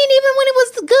 I mean, even when it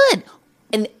was good,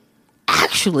 and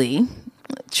actually,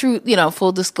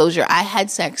 full disclosure, I had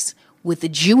sex with a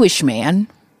Jewish man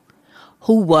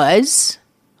who was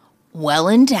well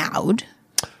endowed,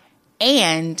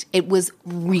 and it was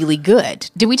really good.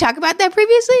 Did we talk about that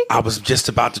previously? I was just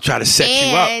about to try to set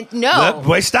you up. No.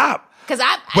 Wait, stop. Because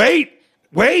Wait.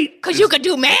 Because you could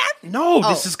do math? No,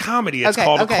 this is comedy. It's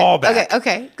called a callback.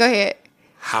 Okay, go ahead.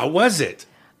 How was it?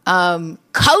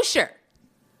 Kosher.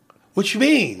 What you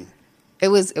mean? It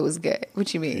was good.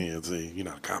 What you mean? Yeah, see, you're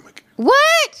not a comic.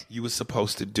 What? You were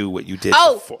supposed to do what you did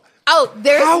before.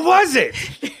 How was it?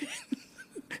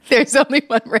 There's only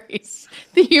one race.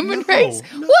 The human race.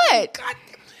 No, What? God,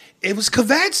 it was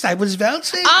Kvadsnight. It was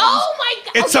Veltsin. Oh my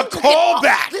God. It's a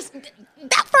callback.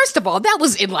 First of all, that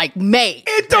was in like May.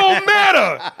 It don't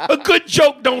matter. A good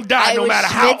joke don't die no matter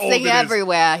how old it is. I was schwitzing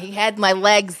everywhere. He had my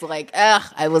legs like,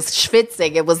 I was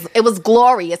schwitzing. It was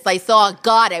glorious. I saw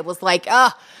God. I was like,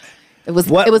 it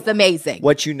was amazing.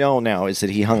 What you know now is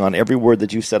that he hung on every word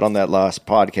that you said on that last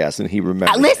podcast, and he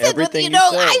remembered everything you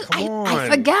said. I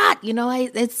forgot.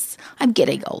 I'm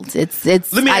getting old. It's.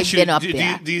 Let me ask you. Up do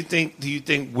there. you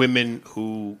think women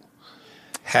who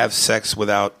have sex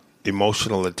without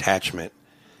emotional attachment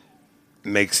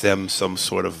makes them some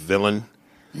sort of villain?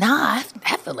 Nah,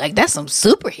 I feel like that's some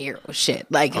superhero shit.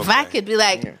 Like, if I could be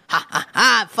like, ha, ha,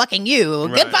 ha, fucking you,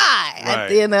 goodbye.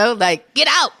 Right. Get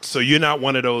out. So you're not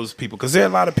one of those people, because there are a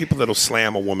lot of people that'll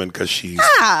slam a woman because she's...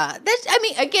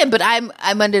 But I'm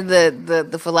under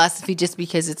the philosophy, just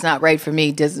because it's not right for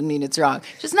me doesn't mean it's wrong.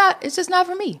 It's just not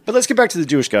for me. But let's get back to the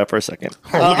Jewish guy for a second.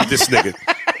 Oh, look at this nigga.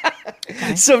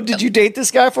 So did you date this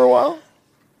guy for a while?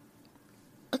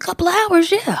 A couple of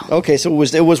hours, yeah. Okay, so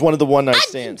it was one of the one night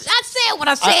stands. I said what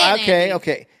I said.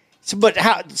 Okay. So,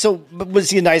 but was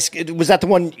he a nice? Was that the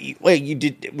one? You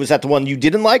did? Was that the one you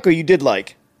didn't like, or you did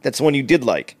like? That's the one you did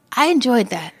like. I enjoyed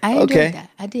that. I did.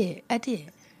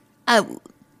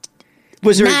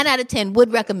 Was there 9 out of 10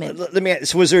 would recommend? Let me ask.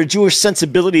 So was there a Jewish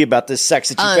sensibility about this sex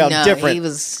that you found different? He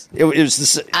was. It was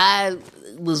this. I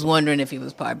was wondering if he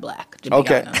was part black. To be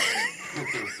honest.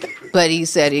 But he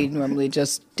said he normally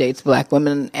just dates black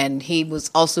women, and he was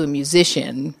also a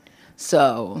musician,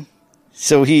 so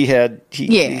he had he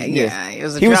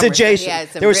was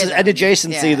adjacent. There was an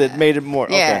adjacency that made it more.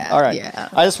 Okay, all right. Yeah.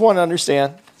 I just want to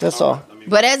understand. That's all.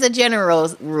 But as a general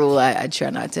rule, I try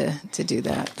not to do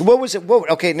that. What was it?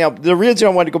 Okay, now the reason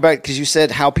I wanted to go back, because you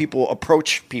said how people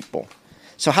approach people.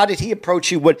 So how did he approach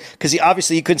you? Because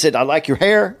he couldn't say, "I like your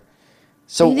hair."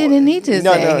 So he didn't need to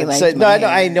say he liked my hair.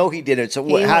 I know he didn't. So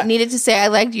he needed to say, "I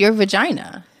liked your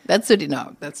vagina." That's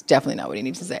definitely not what he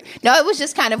needed to say. No, it was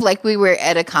just kind of like we were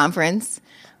at a conference.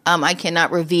 I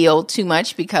cannot reveal too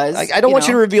much because I don't want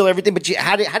you to reveal everything. But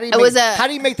how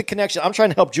do you make the connection? I'm trying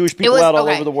to help Jewish people out all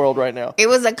over the world right now. It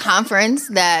was a conference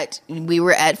that we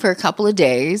were at for a couple of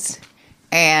days,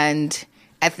 and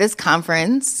at this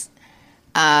conference,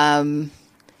 it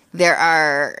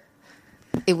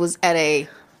was at a.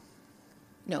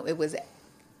 No, it was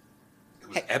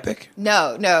epic.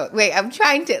 No. Wait, I'm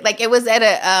trying to it was at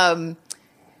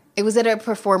a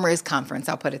performers conference.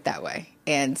 I'll put it that way.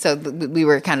 And so we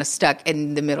were kind of stuck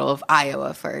in the middle of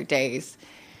Iowa for days,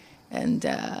 and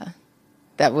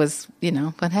that was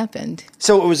what happened.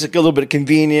 So it was like a little bit of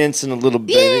convenience and a little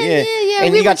bit, yeah.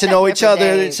 And you got to know each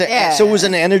other. So it was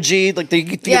an energy, like they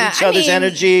get each other's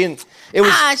energy and. It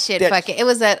was fuck it. It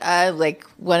was at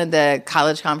one of the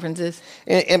college conferences,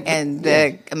 and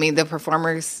the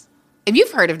performers. If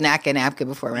you've heard of NACA and APCA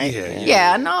before, right?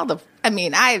 Yeah. And all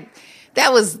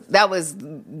that was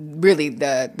really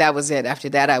that was it. After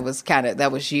that,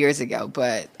 that was years ago.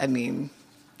 But I mean,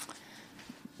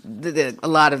 a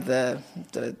lot of the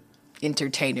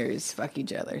entertainers fuck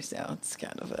each other, so it's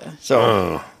kind of a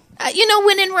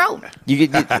when in Rome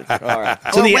all right.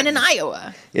 or when in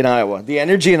Iowa. In Iowa, the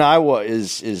energy in Iowa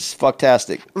is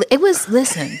fucktastic. It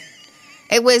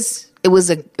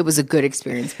was a good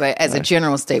experience, but as a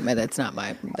general statement, that's not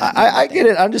my. I get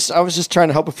it. I was just trying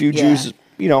to help a few Jews,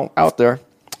 out there.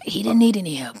 He didn't need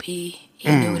any help. He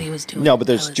knew what he was doing. No, but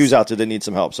there's Jews out there that need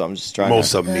some help, so I'm just trying.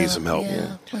 Most of them need some help.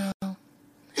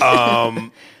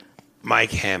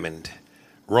 Mike Hammond,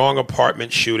 wrong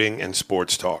apartment shooting and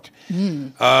sports talk.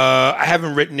 I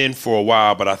haven't written in for a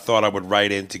while, but I thought I would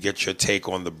write in to get your take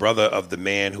on the brother of the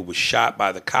man who was shot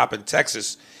by the cop in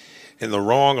Texas in the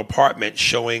wrong apartment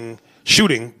shooting,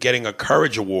 getting a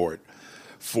Courage Award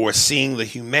for seeing the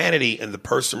humanity in the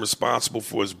person responsible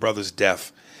for his brother's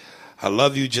death. I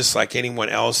love you just like anyone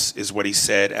else is what he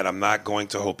said, and I'm not going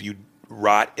to hope you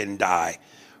rot and die.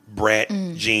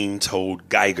 Brant Jean told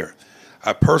Geiger.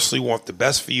 I personally want the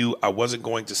best for you. I wasn't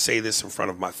going to say this in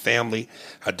front of my family.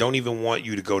 I don't even want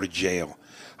you to go to jail.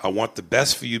 I want the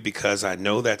best for you because I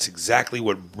know that's exactly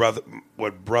what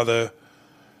brother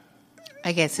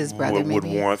I guess his brother would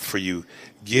want for you.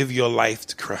 Give your life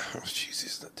to Christ. Oh,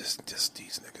 Jesus, just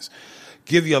these niggas.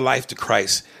 Give your life to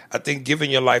Christ. I think giving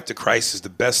your life to Christ is the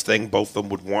best thing both of them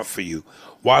would want for you.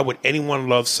 Why would anyone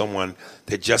love someone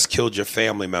that just killed your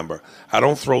family member? I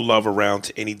don't throw love around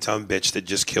to any dumb bitch that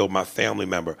just killed my family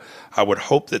member. I would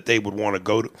hope that they would want to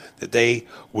go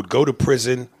to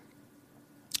prison.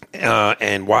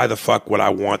 And why the fuck would I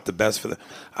want the best for them?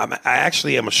 I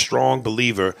actually am a strong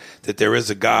believer that there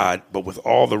is a God, but with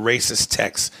all the racist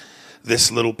texts,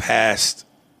 this little past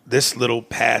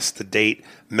the date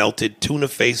melted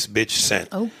tuna-faced bitch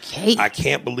sent. Okay. I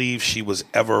can't believe she was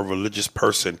ever a religious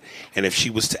person. And if she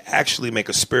was to actually make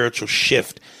a spiritual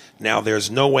shift, now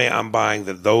there's no way I'm buying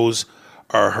that those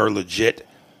are her legit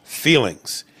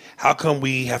feelings. How come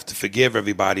we have to forgive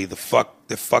everybody that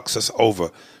fucks us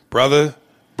over? Brother.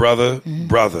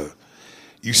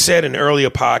 You said in earlier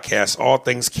podcasts, all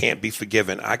things can't be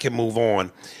forgiven. I can move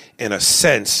on. In a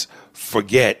sense,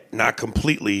 forget, not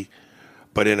completely,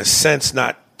 but in a sense,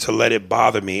 not to let it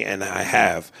bother me, and I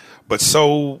have. But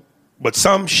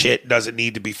some shit doesn't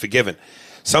need to be forgiven.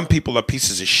 Some people are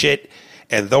pieces of shit,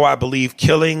 and though I believe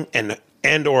killing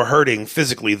and or hurting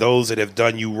physically those that have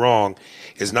done you wrong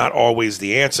is not always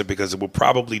the answer, because it will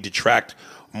probably detract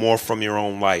more from your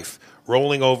own life.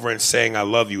 Rolling over and saying I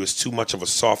love you is too much of a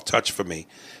soft touch for me.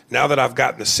 Now that I've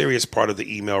gotten the serious part of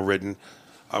the email written,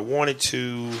 I wanted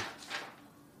to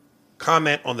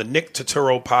comment on the Nick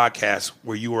Turturro podcast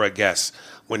where you were a guest,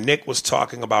 when Nick was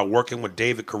talking about working with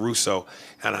David Caruso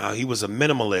and how he was a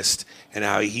minimalist and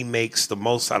how he makes the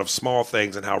most out of small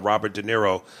things, and how Robert De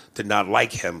Niro did not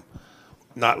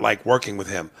like working with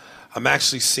him. I'm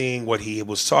actually seeing what he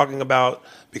was talking about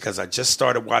because I just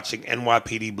started watching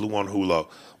NYPD Blue on Hulu,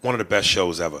 one of the best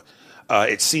shows ever.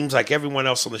 It seems like everyone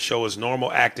else on the show is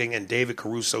normal acting, and David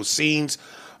Caruso's scenes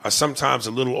are sometimes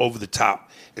a little over the top.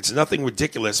 It's nothing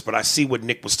ridiculous, but I see what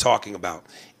Nick was talking about.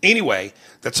 Anyway,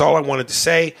 that's all I wanted to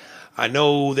say. I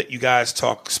know that you guys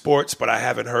talk sports, but I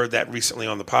haven't heard that recently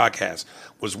on the podcast.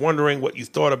 Was wondering what you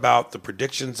thought about the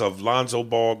predictions of Lonzo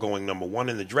Ball going number 1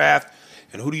 in the draft,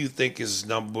 and who do you think is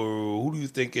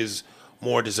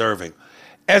more deserving?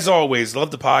 As always,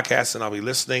 love the podcast, and I'll be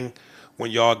listening when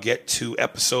y'all get to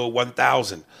episode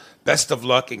 1000. Best of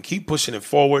luck and keep pushing it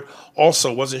forward.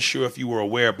 Also, wasn't sure if you were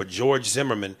aware, but George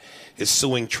Zimmerman is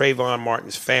suing Trayvon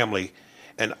Martin's family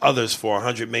and others for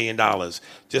 $100 million.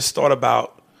 Just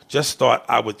thought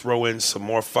I would throw in some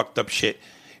more fucked up shit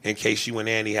in case you and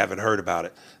Andy haven't heard about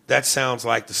it. That sounds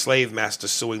like the slave master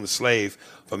suing the slave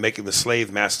for making the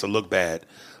slave master look bad.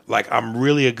 Like, I'm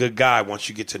really a good guy once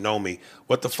you get to know me.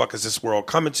 What the fuck is this world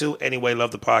coming to? Anyway,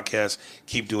 love the podcast.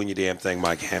 Keep doing your damn thing,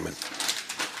 Mike Hammond.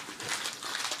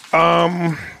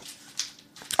 I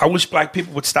wish black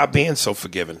people would stop being so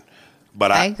forgiving.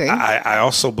 But I agree. I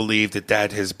also believe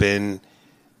that has been,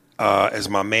 as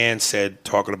my man said,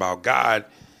 talking about God,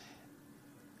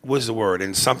 what's the word?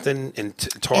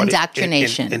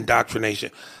 Indoctrination.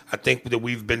 Indoctrination. I think that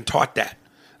we've been taught that.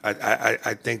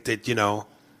 I think that,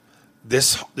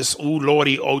 this ooh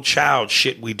lordy old child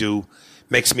shit we do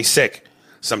makes me sick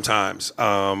sometimes.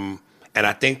 And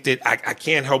I think that I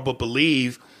can't help but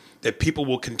believe that people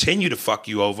will continue to fuck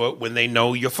you over when they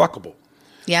know you're fuckable.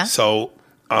 Yeah. So,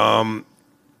 there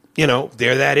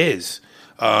that is.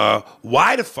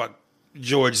 Why the fuck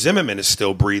George Zimmerman is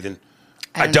still breathing,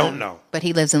 I don't know. But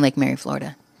he lives in Lake Mary,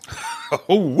 Florida.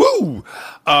 Oh,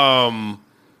 woo!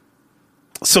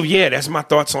 So yeah, that's my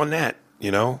thoughts on that.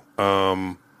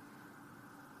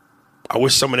 I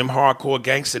wish some of them hardcore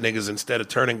gangster niggas, instead of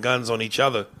turning guns on each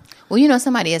other. Well,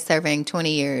 somebody is serving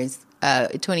 20 years,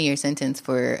 20-year sentence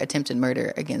for attempted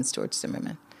murder against George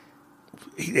Zimmerman.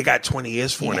 They got 20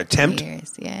 years for an attempt. 20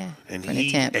 years, yeah. And for an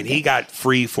attempt. he got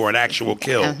free for an actual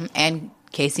kill. And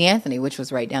Casey Anthony, which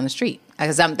was right down the street.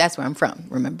 Because that's where I'm from,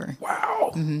 remember?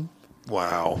 Wow. Mm-hmm.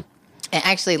 Wow. And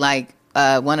actually,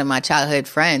 one of my childhood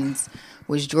friends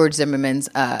was George Zimmerman's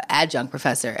adjunct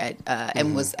professor at,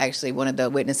 and was actually one of the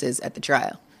witnesses at the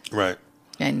trial. Right.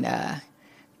 And so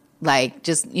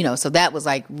that was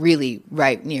really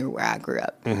right near where I grew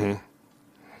up. Mm-hmm.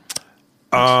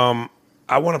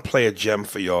 I want to play a gem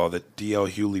for y'all that D.L.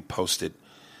 Hewley posted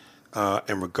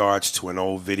in regards to an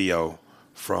old video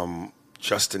from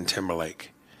Justin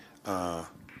Timberlake. One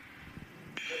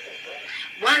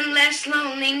less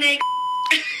lonely nigga.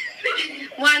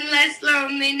 One less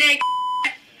lonely nigga.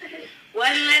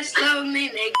 One less lonely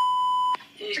nigga.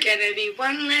 There's gonna be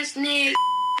one less nigga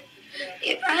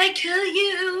if I kill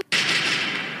you.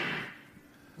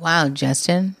 Wow,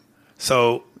 Justin.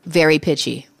 So very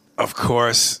pitchy. Of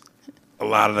course, a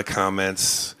lot of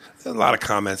comments,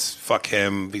 fuck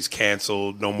him, he's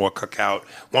canceled, no more cookout.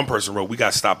 One person wrote, we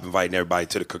got to stop inviting everybody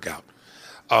to the cookout.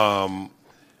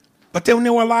 But then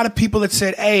there were a lot of people that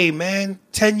said, hey, man,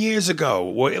 10 years ago,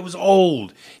 well, it was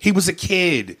old. He was a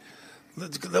kid.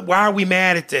 Why are we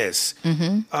mad at this?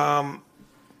 Mm-hmm.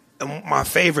 And my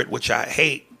favorite, which I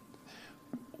hate,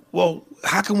 well,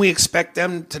 how can we expect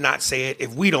them to not say it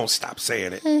if we don't stop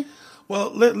saying it?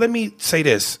 Well, let me say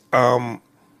this. I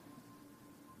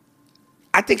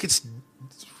think it's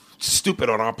stupid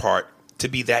on our part to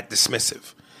be that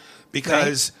dismissive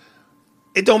because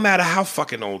it don't matter how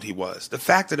fucking old he was. The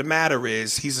fact of the matter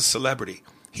is he's a celebrity.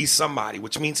 He's somebody,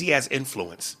 which means he has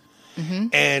influence. Mm-hmm.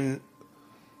 And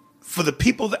for the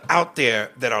people out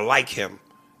there that are like him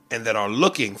and that are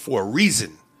looking for a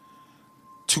reason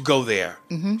to go there,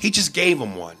 he just gave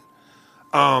them one.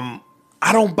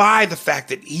 I don't buy the fact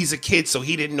that he's a kid, so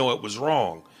he didn't know it was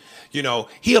wrong.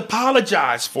 He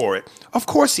apologized for it. Of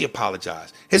course he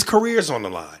apologized. His career's on the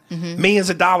line. Mm-hmm. Millions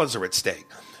of dollars are at stake.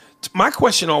 My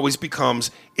question always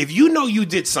becomes, if you know you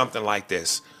did something like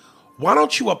this, why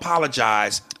don't you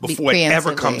apologize before it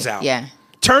ever comes out? Yeah.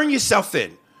 Turn yourself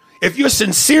in. If you're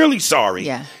sincerely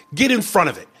sorry, get in front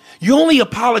of it. You're only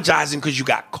apologizing because you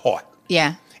got caught.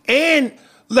 Yeah. And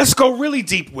let's go really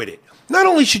deep with it. Not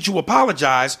only should you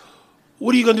apologize,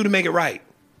 what are you going to do to make it right?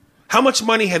 How much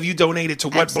money have you donated to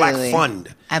what black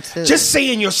fund? Absolutely. Just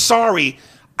saying you're sorry,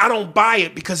 I don't buy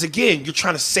it because, again, you're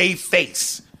trying to save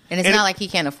face. And it's not like he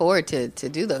can't afford to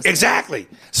do those things. Exactly.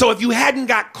 So if you hadn't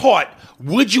got caught,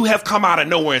 would you have come out of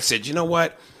nowhere and said, you know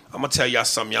what? I'm going to tell y'all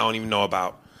something y'all don't even know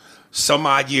about. Some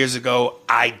odd years ago,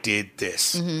 I did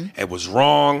this. Mm-hmm. It was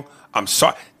wrong. I'm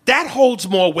sorry. That holds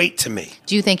more weight to me.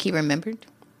 Do you think he remembered?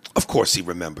 Of course he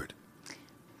remembered.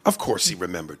 Of course he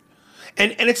remembered.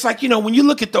 And it's like, when you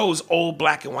look at those old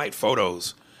black and white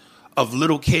photos of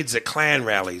little kids at Klan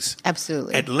rallies.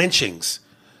 Absolutely. At lynchings.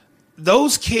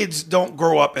 Those kids don't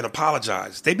grow up and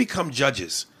apologize. They become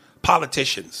judges,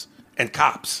 politicians, and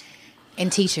cops.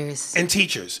 And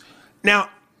teachers. Now,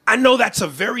 I know that's a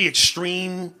very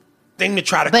extreme thing to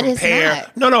try to compare.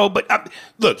 It's not. No, but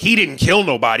look, he didn't kill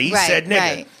nobody. He said nigga.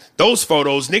 Right. Those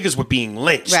photos, niggas were being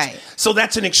lynched. Right. So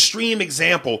that's an extreme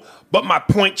example. But my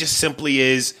point just simply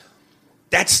is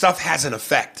that stuff has an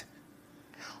effect.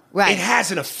 Right. It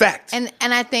has an effect. And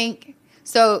I think,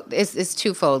 so it's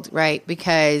twofold, right?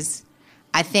 Because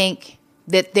I think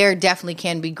that there definitely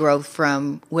can be growth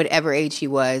from whatever age he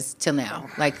was till now.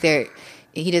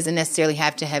 He doesn't necessarily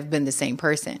have to have been the same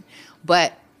person.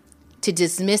 But to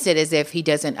dismiss it as if he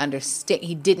didn't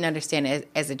understand it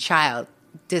as a child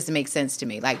doesn't make sense to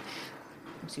me.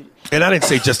 And I didn't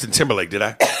say Justin Timberlake, did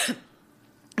I?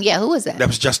 Yeah, who was that? That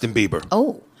was Justin Bieber.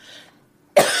 Oh.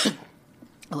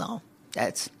 Well,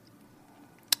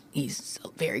 he's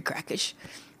so very crackish.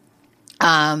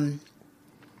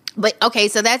 But okay,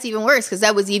 so that's even worse because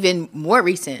that was even more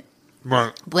recent.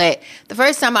 Right. But the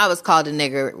first time I was called a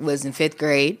nigger was in 5th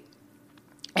grade.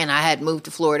 And I had moved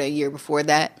to Florida a year before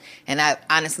that. And I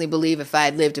honestly believe if I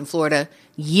had lived in Florida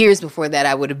years before that,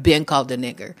 I would have been called a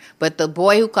nigger. But the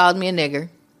boy who called me a nigger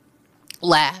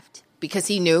laughed because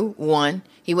he knew, one,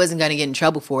 he wasn't going to get in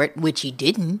trouble for it, which he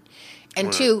didn't.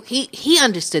 And two, he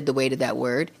understood the weight of that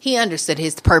word. He understood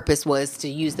his purpose was to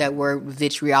use that word with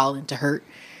vitriol and to hurt.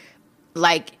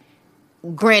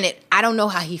 Granted, I don't know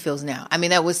how he feels now. I mean,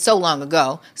 that was so long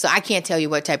ago, so I can't tell you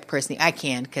what type of person I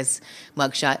can because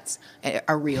mugshots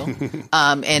are real.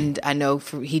 And I know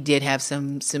he did have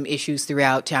some issues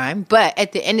throughout time. But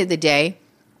at the end of the day,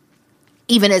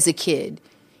 even as a kid,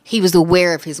 he was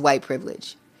aware of his white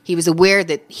privilege. He was aware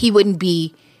that he wouldn't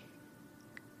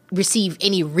receive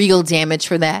any real damage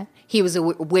for that. He was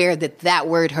aware that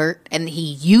word hurt, and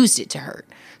he used it to hurt.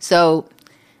 So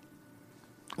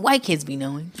white kids be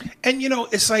knowing. And,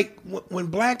 it's like when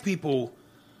black people,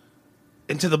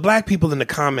 and to the black people in the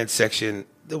comment section,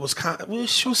 there was we'll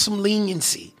show some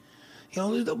leniency.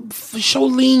 Show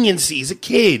leniency as a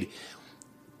kid.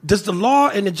 Does the law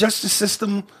and the justice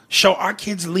system show our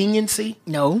kids leniency?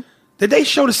 No. Did they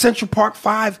show the Central Park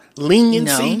 5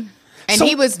 leniency? No. And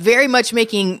he was very much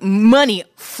making money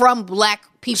from black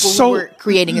people who were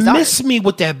creating his art. Miss me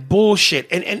with that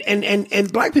bullshit.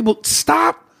 And black people,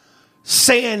 stop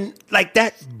saying like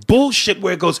that bullshit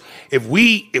where it goes,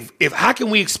 if how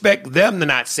can we expect them to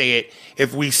not say it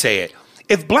if we say it?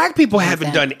 If black people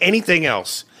haven't done anything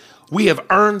else, we have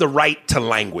earned the right to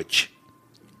language.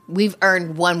 We've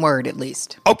earned one word at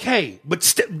least. Okay, but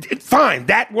fine,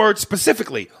 that word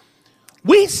specifically.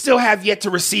 We still have yet to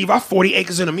receive our 40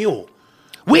 acres and a mule.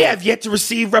 We have yet to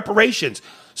receive reparations.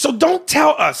 So don't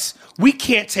tell us we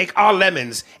can't take our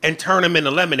lemons and turn them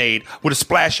into lemonade with a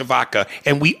splash of vodka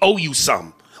and we owe you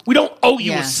some. We don't owe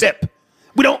you a sip.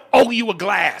 We don't owe you a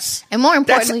glass. And more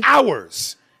importantly, that's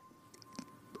ours.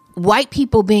 White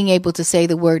people being able to say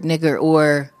the word nigger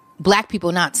or black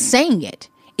people not saying it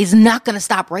is not going to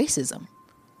stop racism.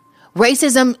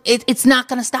 Racism, it's not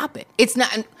going to stop it. It's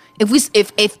not.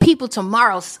 If people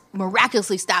tomorrow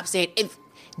miraculously stop saying, if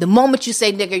the moment you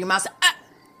say nigger, your mouth says,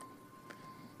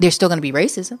 there's still going to be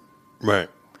racism. Right.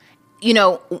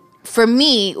 For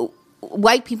me,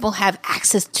 white people have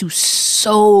access to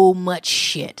so much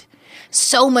shit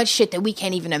that we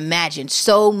can't even imagine.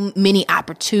 So many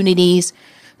opportunities,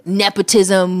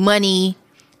 nepotism, money.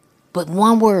 But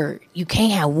one word, you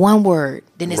can't have one word,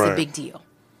 then it's a big deal.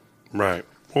 Right.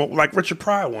 Well, like Richard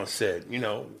Pryor once said,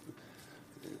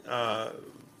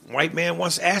 white man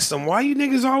once asked them, why you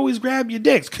niggas always grab your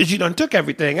dicks? Because you done took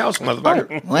everything else,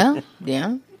 motherfucker. Well,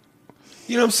 yeah.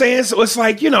 You know what I'm saying? So it's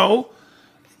like, and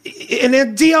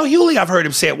then D.L. Hewley, I've heard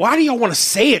him say it. Why do y'all want to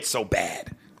say it so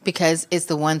bad? Because it's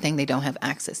the one thing they don't have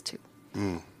access to.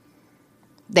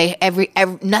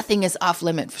 Nothing is off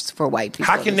limits for white people.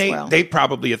 How can they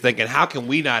probably are thinking, how can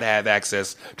we not have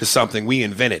access to something we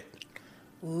invented?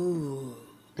 Ooh.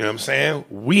 You know what I'm saying?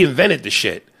 We invented the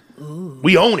shit. Ooh.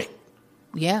 We own it.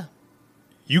 Yeah.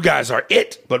 You guys are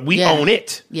it, but we own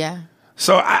it. Yeah.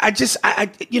 So I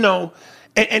you don't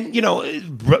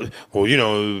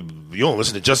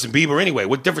listen to Justin Bieber anyway.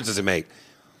 What difference does it make?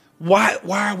 Why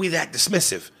are we that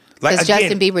dismissive? Because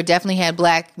Justin Bieber definitely had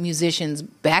black musicians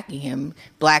backing him,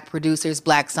 black producers,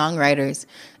 black songwriters,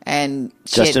 and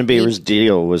Justin Bieber's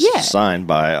deal was signed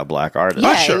by a black artist.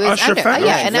 Yeah, Usher found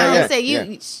and I would say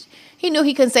he knew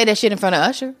he couldn't say that shit in front of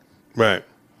Usher. Right.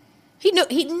 He knew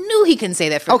he couldn't say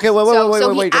that first. Okay,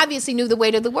 wait. He obviously knew the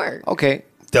weight of the word. Okay.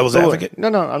 Devil's advocate. No,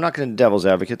 I'm not going to devil's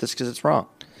advocate this because it's wrong.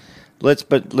 But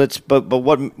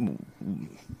what?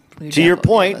 To your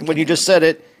point, when you just said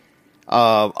it,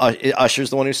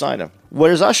 Usher's the one who signed him. What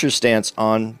is Usher's stance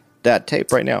on that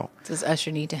tape right now? Does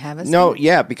Usher need to have a stance?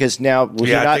 No, because now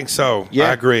I think so. Yeah.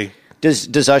 I agree.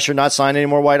 Does Usher not sign any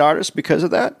more white artists because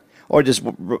of that? Or is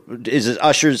it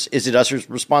Usher's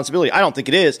responsibility? I don't think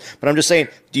it is, but I'm just saying,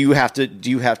 do you have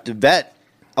to vet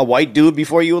a white dude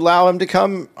before you allow him to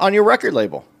come on your record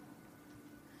label?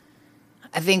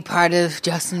 I think part of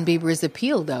Justin Bieber's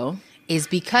appeal, though, is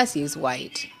because he's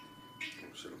white.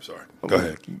 I'm sorry. Go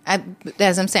ahead.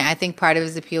 As I'm saying, I think part of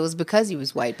his appeal is because he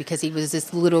was white, because he was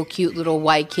this little cute little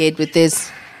white kid with this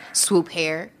swoop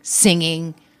hair,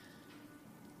 singing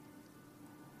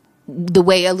the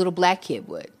way a little black kid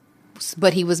would.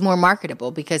 But he was more marketable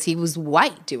because he was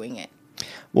white doing it.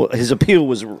 Well, his appeal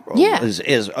was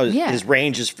his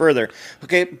range is further.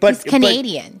 Okay, but he's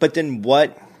Canadian. But then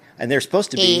what? And they're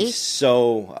supposed to be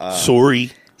so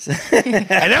sorry. And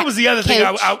that was the other thing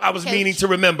I was meaning to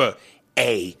remember.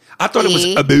 I thought it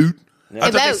was a boot. No,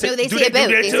 they say a boot.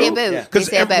 They say a boot.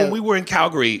 Because when we were in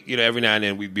Calgary, every now and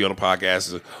then we'd be on a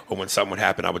podcast, or when something would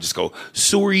happen, I would just go,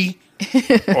 sorry.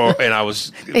 And I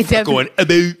was going, a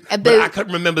boot. But I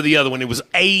couldn't remember the other one. It was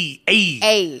a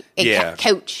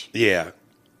coach. Yeah.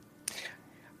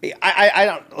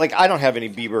 I don't have any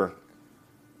Bieber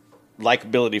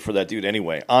likability for that dude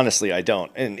anyway. Honestly, I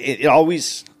don't. And it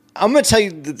always, I'm going to tell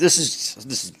you that this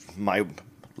is my,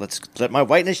 let's let my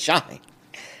whiteness shine.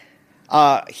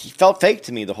 He felt fake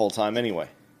to me the whole time anyway.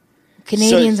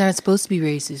 Canadians aren't supposed to be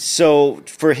racist. So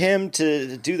for him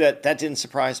to do that didn't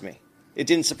surprise me. It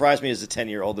didn't surprise me as a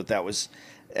 10-year-old that was,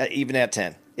 even at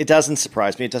 10. It doesn't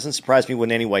surprise me. It doesn't surprise me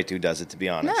when any white dude does it, to be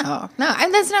honest. No.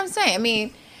 And that's what I'm saying. I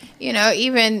mean,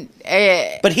 even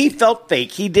But he felt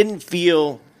fake. He didn't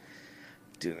feel.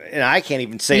 And I can't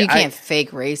even say you can't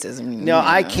fake racism. No,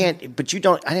 I can't. But you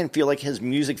don't. I didn't feel like his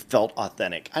music felt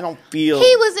authentic. I don't feel.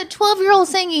 He was a 12-year-old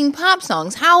singing pop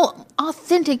songs. How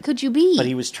authentic could you be? But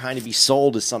he was trying to be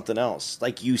sold as something else,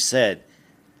 like you said.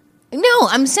 No,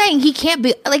 I'm saying he can't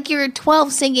be like you're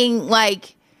 12 singing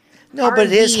like. No, but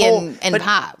his R&B whole and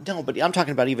pop. No, but I'm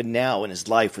talking about even now in his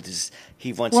life with his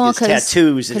he wants Well, his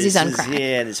tattoos and 'cause he's his, on crack.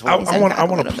 and his I whole. want to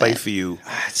little play bit. for you.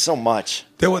 It's so much.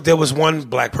 There was one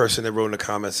black person that wrote in the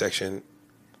comment section,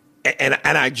 and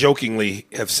I jokingly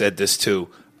have said this too.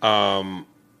 I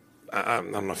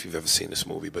don't know if you've ever seen this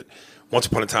movie, but once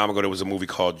upon a time ago, there was a movie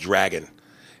called Dragon.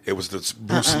 It was the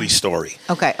Bruce Lee story.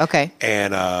 Okay.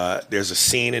 And there's a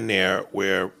scene in there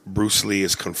where Bruce Lee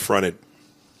is confronted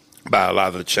by a lot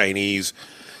of the Chinese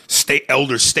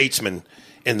elder statesmen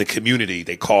in the community.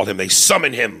 They call him, they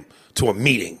summon him to a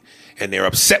meeting, and they're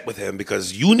upset with him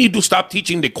because you need to stop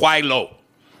teaching the Kwai Lo,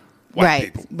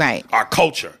 white people, our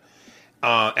culture.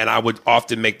 And I would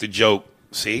often make the joke,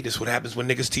 see, this is what happens when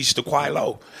niggas teach the Kwai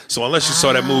Lo. So unless you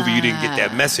saw that movie, you didn't get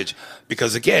that message.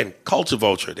 Because again, culture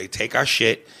vulture, they take our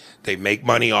shit, they make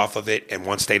money off of it, and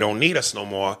once they don't need us no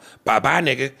more, bye-bye,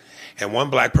 nigga. And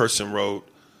one black person wrote,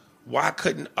 why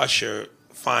couldn't Usher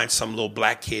find some little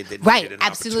black kid that needed an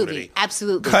opportunity?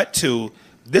 Absolutely. Cut to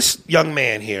this young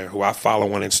man here who I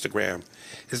follow on Instagram.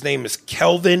 His name is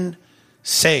Kelvin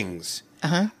Sings.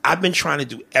 I've been trying to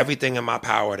do everything in my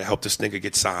power to help this nigga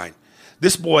get signed.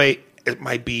 This boy, it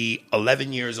might be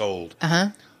 11 years old.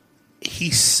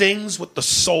 He sings with the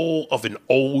soul of an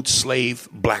old slave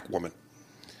black woman.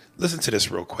 Listen to this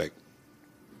real quick.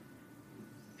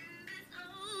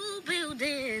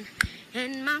 Building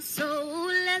and my soul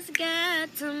has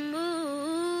got to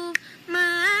move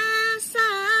my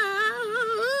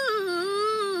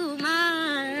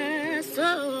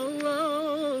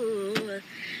soul.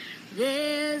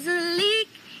 There's a leak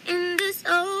in this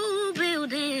old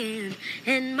building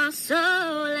and my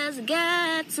soul has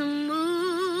got to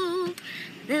move.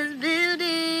 This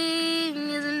building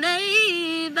is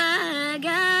made by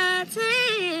God's hand.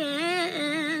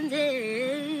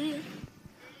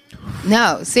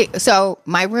 No, see, so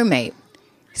my roommate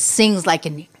sings like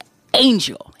an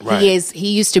angel. Right. He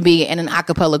used to be in an a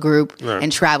cappella group Right.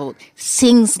 and traveled.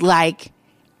 Sings like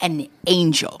an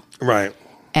angel. Right.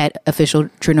 At official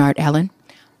Trinard Allen.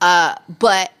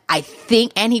 But I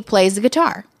think, and he plays the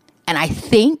guitar. And I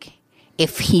think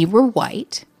if he were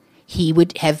white, he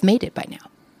would have made it by now.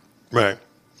 Right.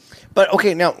 But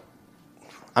okay, now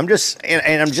I'm just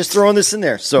and I'm just throwing this in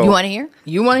there. So You want to hear?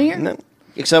 No.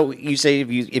 So you say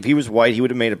if he was white, he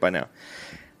would have made it by now.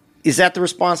 Is that the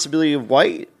responsibility of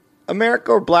white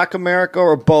America or black America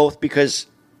or both? Because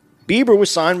Bieber was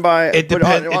signed by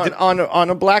on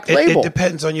a black label. It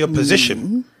depends on your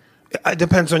position. It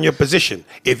depends on your position.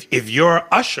 If you're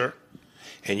Usher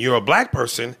and you're a black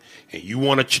person and you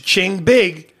want a cha-ching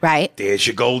big, Right. there's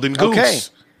your golden goose. Okay.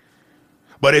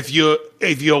 But if you're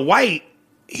white,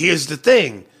 here's the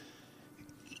thing.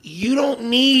 You don't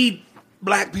need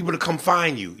black people to come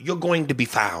find you. You're going to be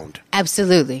found.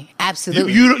 Absolutely.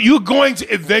 Absolutely. You're going to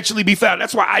eventually be found.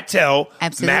 That's why I tell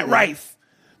Absolutely. Matt Rife,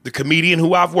 the comedian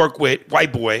who I've worked with,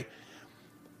 white boy,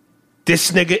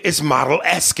 this nigga is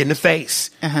model-esque in the face.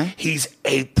 He's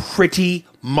a pretty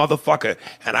motherfucker.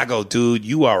 And I go, dude,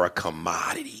 you are a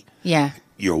commodity. Yeah.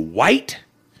 You're white,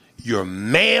 you're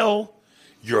male,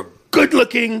 you're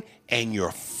good-looking, and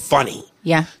you're funny.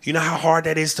 Yeah. You know how hard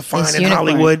that is to find It's in unicorn.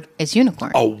 Hollywood? It's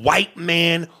unicorn. A white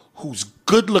man who's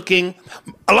good-looking.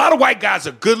 A lot of white guys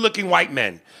are good-looking white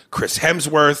men. Chris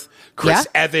Hemsworth, Chris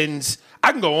Yeah. Evans.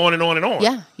 I can go on and on and on.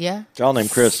 Yeah. Yeah. It's all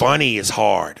named Chris. Funny is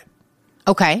hard.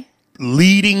 Okay.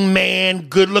 Leading man,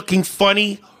 good-looking,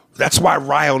 funny. That's why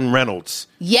Ryan Reynolds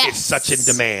Yes. is such in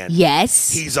demand.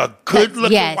 Yes. He's a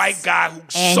good-looking Yes. white guy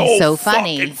who's And so so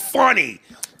funny. fucking funny.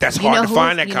 That's hard to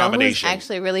find that combination. Who's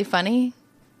actually really funny?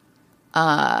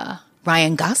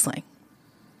 Ryan Gosling.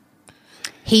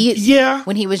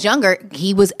 When he was younger,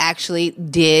 he was actually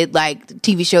did like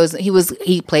TV shows.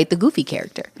 He played the goofy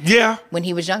character. Yeah. When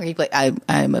he was younger, he played.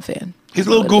 I'm a fan. He's a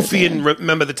little goofy fan. in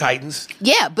Remember the Titans.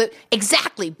 Yeah, but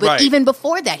exactly. But Right. even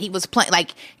before that, he was playing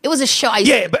like it was a show.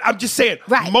 Yeah, but I'm just saying,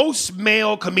 Right. most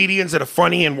male comedians that are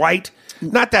funny and white,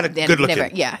 not that They're good looking. never-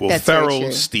 yeah, Will that's very Ferrell,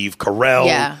 true. Steve Carell.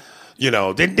 Yeah. You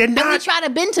know, they're And we not. try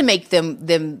to make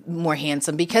them more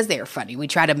handsome because they are funny. We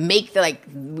try to make to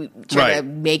Right.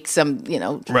 make some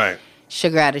Right.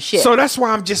 sugar out of shit. So that's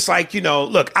why I'm just like,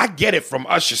 look, I get it from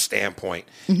Usher's standpoint.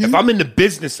 Mm-hmm. If I'm in the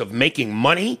business of making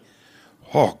money,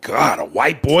 oh God, a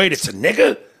white boy that's a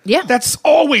nigga, Yeah. that's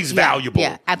always Yeah, valuable.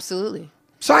 Yeah, absolutely.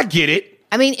 So I get it.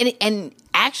 I mean, and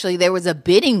actually, there was a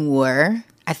bidding war.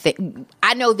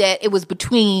 I know that it was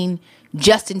between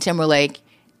Justin Timberlake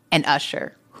and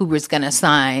Usher, who was going to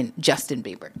sign Justin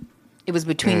Bieber. It was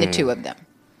between the two of them.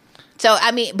 So,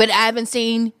 I mean, but I haven't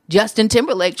seen Justin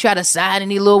Timberlake try to sign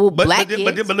any little black kids.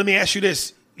 But let me ask you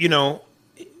this. You know,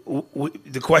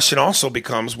 the question also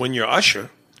becomes, when you're Usher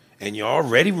and you're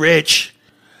already rich,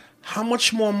 how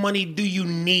much more money do you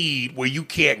need where you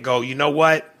can't go, you know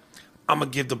what? I'm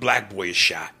going to give the black boy a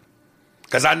shot.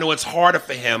 Because I know it's harder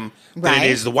for him than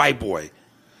it is the white boy.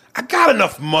 I got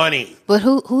enough money. But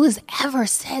who has ever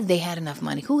said they had enough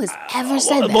money? Who has ever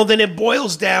said that? Well, then it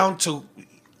boils down to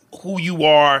who you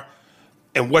are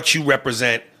and what you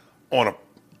represent on a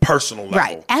personal level.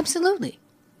 Right, absolutely.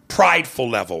 Prideful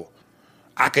level.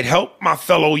 I could help my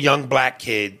fellow young black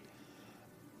kid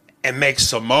and make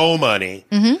some more money.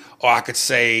 Mm-hmm. Or I could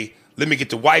say, let me get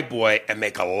the white boy and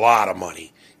make a lot of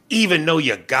money, even though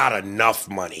you got enough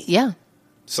money. Yeah.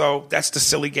 So that's the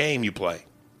silly game you play.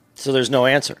 So there's no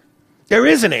answer. There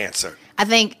is an answer. I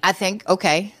think,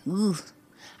 okay. Ooh.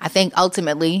 I think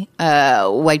ultimately,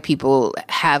 white people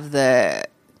have the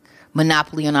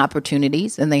monopoly on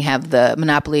opportunities, and they have the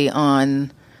monopoly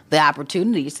on the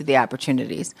opportunities to the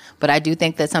opportunities. But I do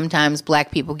think that sometimes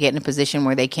black people get in a position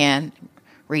where they can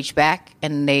reach back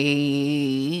and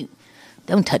they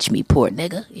don't touch me, poor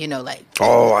nigga. You know, like.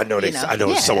 Oh, I know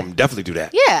some of them definitely do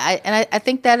that. Yeah, I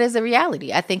think that is a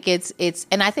reality. I think it's,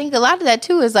 and I think a lot of that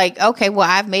too is like, okay, well,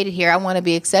 I've made it here. I want to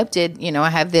be accepted. You know, I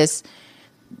have this,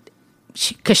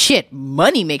 because shit,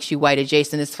 money makes you white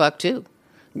adjacent as fuck too.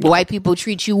 White people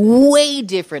treat you way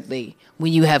differently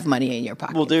when you have money in your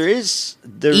pocket. Well,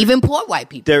 even poor white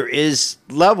people. There is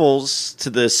levels to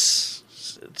this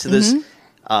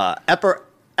upper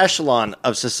echelon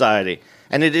of society,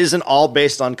 and it isn't all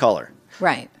based on color.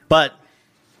 Right. But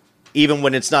even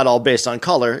when it's not all based on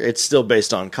color, it's still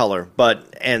based on color,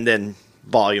 and then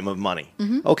volume of money.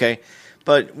 Mm-hmm. Okay.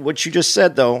 But what you just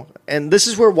said, though, and this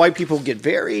is where white people get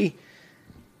very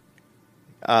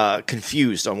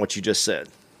confused on what you just said.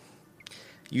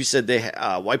 You said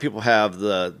white people have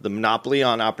the monopoly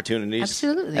on opportunities.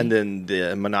 Absolutely. And then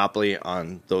the monopoly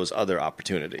on those other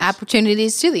opportunities.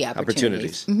 Opportunities to the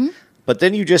opportunities. Mm-hmm. But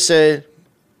then you just said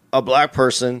a black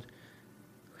person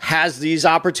has these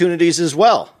opportunities as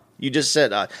well. You just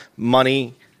said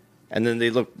money, and then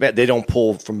they don't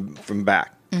pull from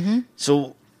back. Mm-hmm.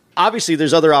 So obviously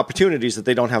there's other opportunities that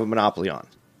they don't have a monopoly on,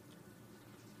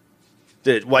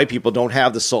 that white people don't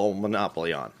have the sole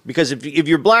monopoly on. Because if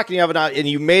you're black and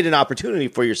you made an opportunity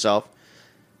for yourself,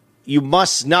 you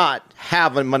must not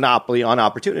have a monopoly on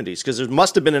opportunities, because there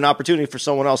must have been an opportunity for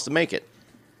someone else to make it.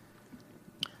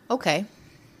 Okay.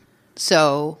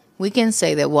 So we can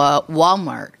say that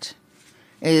Walmart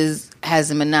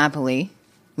has a monopoly.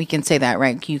 We can say that,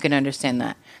 right? You can understand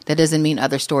that. That doesn't mean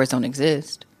other stores don't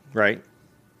exist. Right.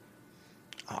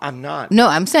 I'm not. No,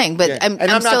 I'm saying, but Yeah.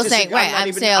 I'm still saying, right?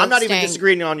 I'm not even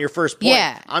disagreeing on your first point.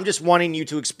 Yeah. I'm just wanting you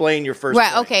to explain your first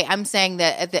right, point. okay. I'm saying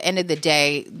that at the end of the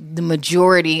day, the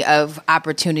majority of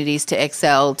opportunities to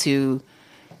excel, to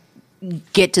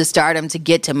get to stardom, to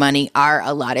get to money are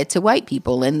allotted to white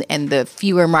people. And the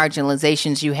fewer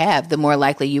marginalizations you have, the more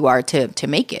likely you are to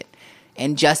make it.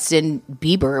 And Justin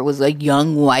Bieber was a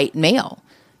young white male.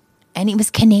 And he was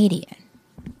Canadian.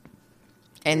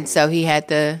 And so he had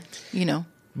the,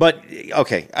 But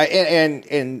okay,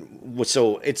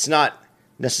 so it's not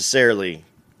necessarily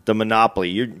the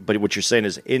monopoly. But what you're saying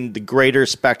is, in the greater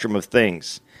spectrum of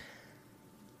things,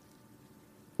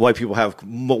 white people have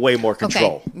way more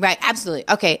control. Okay, right, absolutely.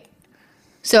 Okay,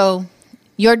 so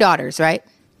your daughters, right?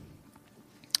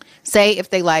 Say if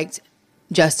they liked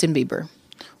Justin Bieber,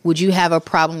 would you have a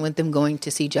problem with them going to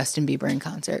see Justin Bieber in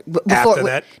concert? After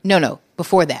that? No,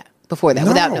 before that. No.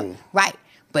 Without no. Right,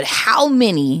 but how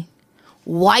many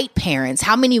white parents,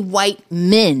 how many white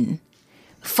men,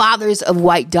 fathers of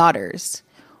white daughters,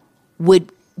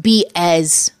 would be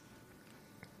as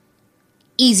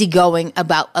easygoing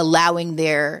about allowing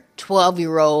their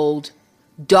 12-year-old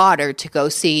daughter to go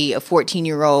see a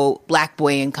 14-year-old black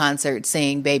boy in concert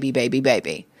sing "Baby, Baby,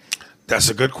 Baby"? That's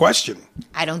a good question.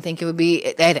 I don't think it would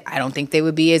be. I don't think they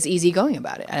would be as easygoing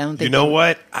about it. I don't think. You know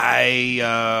what?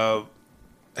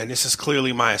 And this is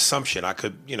clearly my assumption. I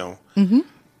could, Mm-hmm.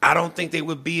 I don't think they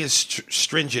would be as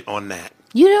stringent on that.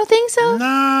 You don't think so?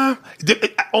 Nah.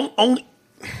 Only.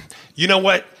 You know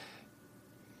what?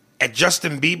 At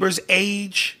Justin Bieber's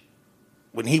age,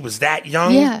 when he was that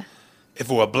young, yeah. If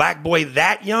it were a black boy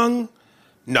that young,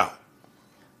 no.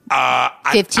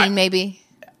 15 maybe?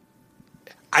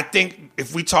 I think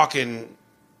if we talking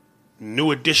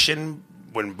New Edition,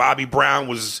 when Bobby Brown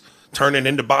was turning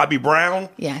into Bobby Brown,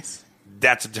 yes,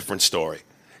 that's a different story.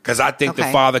 Because I think the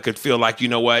Okay. father could feel like, you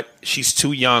know what, she's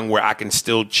too young where I can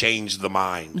still change the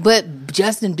mind. But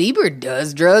Justin Bieber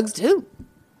does drugs too.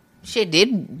 Shit,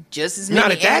 did just as many.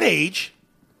 Not at that age.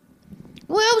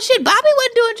 Well, shit, Bobby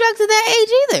wasn't doing drugs at that age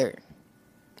either.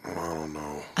 I don't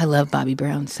know. I love Bobby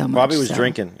Brown so much. Bobby was so.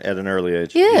 drinking at an early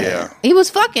age. Yeah. Yeah. He was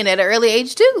fucking at an early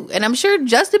age too. And I'm sure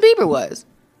Justin Bieber was.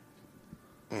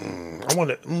 I want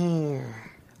to.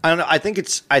 I don't know. I think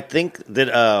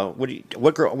that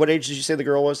what age did you say the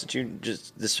girl was that you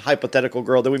just this hypothetical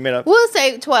girl that we made up? We'll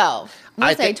say 12.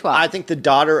 We'll say 12. I think the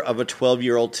daughter of a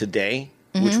 12-year-old today,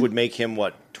 which Mm-hmm. would make him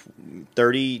what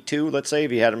 32, let's say,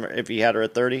 if he had her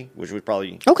at 30, which would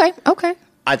probably. Okay.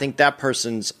 I think that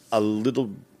person's a little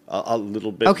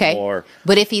bit Okay. more.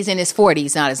 But if he's in his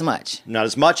 40s, not as much. Not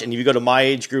as much, and if you go to my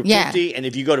age group, Yeah. 50, and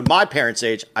if you go to my parents'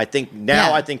 age, I think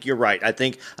Yeah. I think you're right. I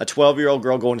think a 12-year-old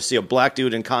girl going to see a black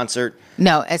dude in concert.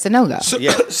 No, it's a no-go. So,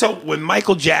 Yeah. so when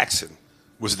Michael Jackson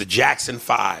was the Jackson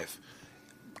 5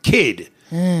 kid,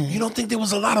 you don't think there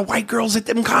was a lot of white girls at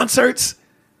them concerts?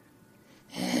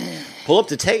 Pull up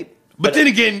the tape. But then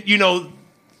again, you know,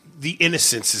 the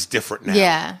innocence is different now.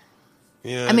 Yeah.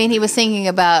 Yeah. I mean, he was singing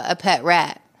about a pet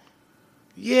rat.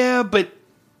 Yeah, but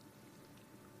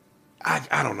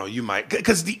I don't know. You might,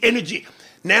 because the energy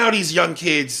now, these young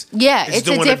kids, Yeah, is it's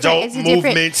doing a different adult it's a different-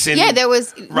 movements and yeah, there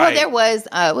was right. there was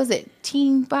it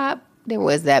Teen Bop? There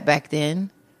was that back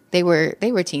then. They were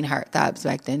teen heartthrobs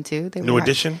back then too. They New were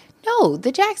Edition? No,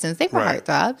 the Jacksons, they were Right.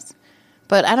 heartthrobs.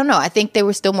 But I don't know. I think they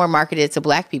were still more marketed to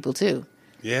black people too.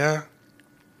 Yeah.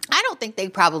 I don't think they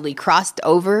probably crossed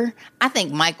over. I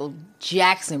think Michael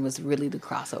Jackson was really the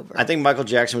crossover. I think Michael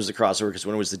Jackson was the crossover because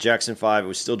when it was the Jackson 5, it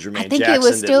was still Jermaine I think it Jackson.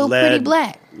 was still that pretty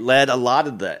black. Led a lot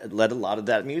of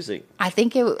that music. I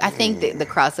think the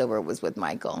crossover was with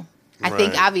Michael. I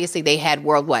think Right. obviously they had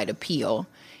worldwide appeal.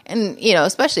 And, you know,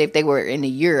 especially if they were in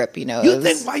Europe, you know. You it was-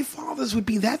 think white fathers would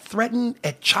be that threatened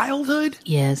at childhood?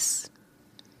 Yes.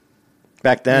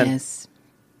 Back then, Yes.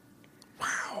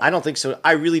 I don't think so.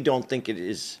 I really don't think it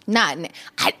is.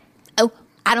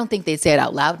 I don't think they'd say it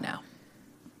out loud now.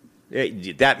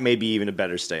 That may be even a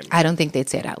better statement. I don't think they'd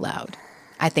say it out loud.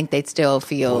 I think they'd still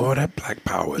feel. Oh, that black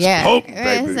power is Yeah. potent,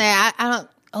 baby. I don't.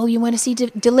 Oh, you want to see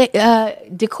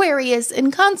Dequarius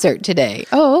in concert today?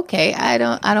 Oh, okay. I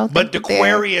don't. But think that they're-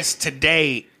 Aquarius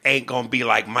today ain't gonna be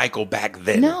like Michael back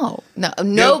then. No. There-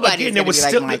 Nobody's again, gonna be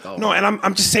like Michael. No, and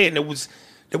I'm just saying there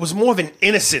was more of an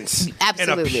innocence and a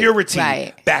Absolutely. purity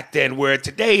Right. back then, where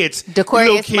today it's Dequarius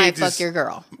little might kids fuck is- your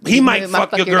girl. He might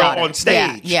fuck your girl daughter. on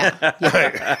stage. Yeah.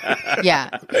 Yeah.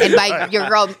 And by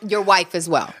your wife as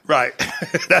well. Right.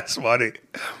 That's funny.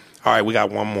 All right, we got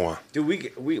one more. Dude, we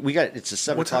got it's a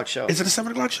 7:00 show. Is it a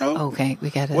 7:00 show? Okay, we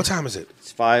got it. What time is it?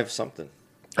 It's 5 something.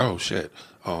 Oh shit.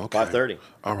 Oh, okay. 5:30.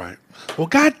 All right. Well,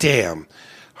 goddamn.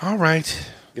 All right.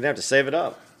 You're gonna have to save it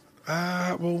up.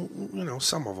 Well, you know,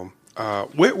 some of them.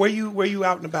 Where you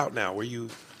out and about now? Where you?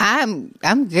 I'm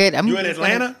good. You in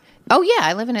Atlanta? Oh yeah,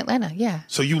 I live in Atlanta. Yeah.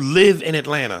 So you live in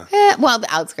Atlanta? Well,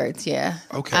 the outskirts. Yeah.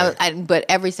 Okay. But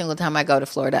every single time I go to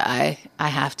Florida, I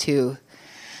have to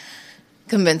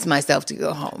convince myself to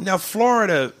go home. Now,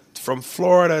 Florida, from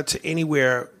Florida to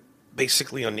anywhere,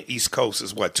 basically on the East Coast,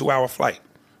 is what, 2-hour flight,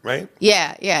 right?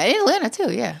 Yeah. In Atlanta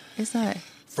too. Yeah. It's not.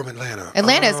 From Atlanta.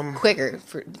 Atlanta's quicker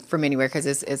from anywhere because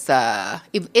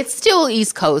it's still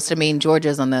East Coast. I mean,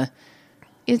 Georgia's on the.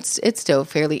 It's still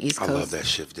fairly East I Coast. love that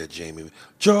shift that Jamie.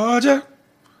 Georgia,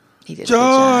 He did a good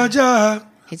job. Georgia.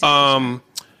 He did a good job.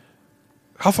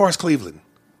 How far is Cleveland?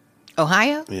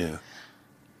 Ohio. Yeah.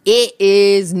 It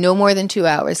is no more than 2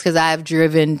 hours because I've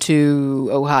driven to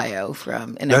Ohio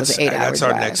and it was an 8 hour That's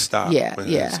drive. our next stop. Yeah,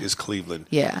 Is Cleveland.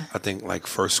 Yeah. I think like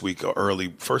first week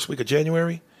of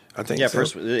January. I think. Yeah, so.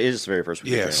 it is the very first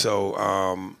week. Yeah. of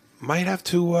So might have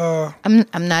to. I'm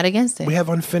not against it. We have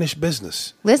unfinished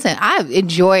business, Listen, I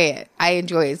enjoy it. I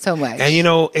enjoy it so much. and you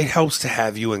know it helps to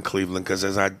have you in Cleveland because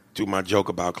as I do my joke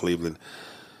about Cleveland,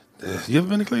 you ever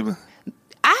been to Cleveland?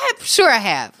 I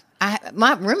have.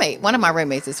 One of my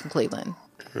roommates is from Cleveland.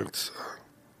 It's,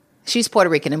 She's Puerto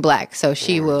Rican and black, so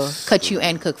she will cut you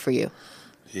and cook for you.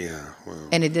 yeah. Well,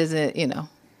 And it doesn't,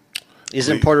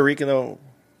 Isn't Puerto Rican though?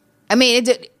 I mean,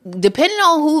 depending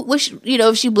on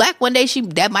if she black one day,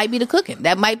 that might be the cooking,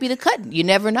 that might be the cutting. You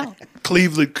never know.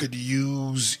 Cleveland could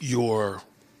use your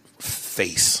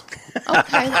face.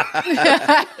 Okay.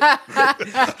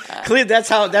 That's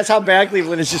how bad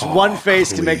Cleveland is. Just one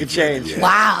face to make a change. Yeah.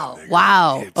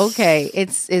 Wow. Okay.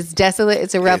 It's desolate.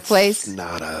 It's a rough It's place.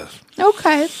 not a.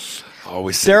 Okay. I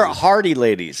always say They're hardy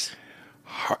ladies.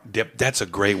 that's a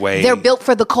great way. They're built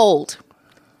for the cold.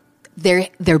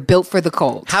 they're built for the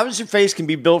cold. How does your face can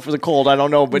be built for the cold? I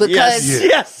don't know, but Because-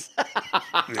 yes. Yeah,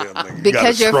 nigga, you Because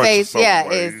gotta your scrunch face, some yeah,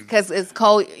 way. is because it's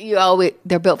cold.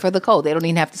 They're built for the cold. They don't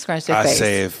even have to scrunch their I face.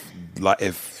 say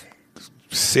if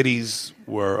cities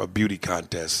were a beauty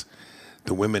contest,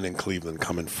 the women in Cleveland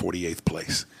come in 48th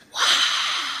place. Wow.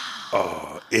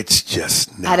 Oh, it's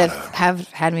just not. have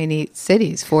had many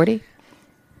cities? 40.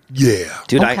 Yeah.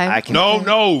 Dude, Okay. I can. No,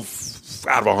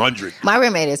 out of 100. My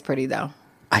roommate is pretty though.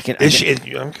 Okay.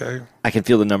 I can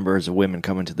feel the numbers of women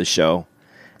coming to the show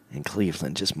in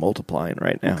Cleveland just multiplying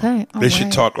right now. Okay, They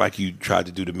should talk like you tried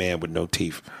to do the man with no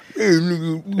teeth.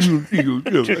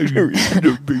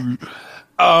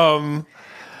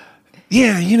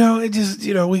 Yeah, it just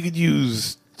we could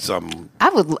use some I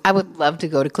would love to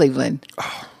go to Cleveland.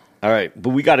 All right, but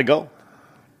we got to go.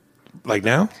 like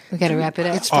now. We got to wrap it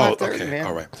up. It's Oh, 5:30, okay, man.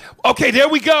 all right. Okay, there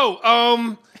we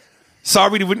go.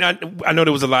 Sorry, I know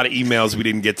there was a lot of emails we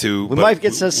didn't get to. We might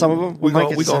get to some of them.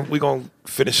 We're gonna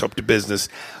finish up the business.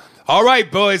 All right,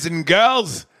 boys and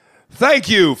girls. Thank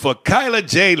you for Kyla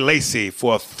J. Lacey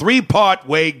for a 3-part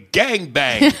way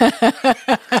gangbang.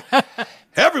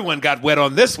 Everyone got wet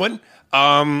on this one.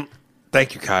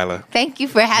 Thank you, Kyla. Thank you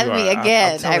for having me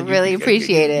again. I really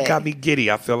appreciate You it. got me giddy.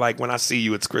 I feel like when I see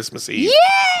you, it's Christmas Eve.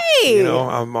 Yay!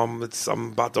 I'm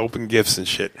about to open gifts and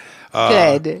shit.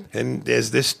 Good. And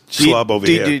there's this schlub over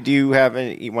here. Do you have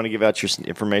any? You want to give out your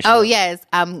information? Oh yes.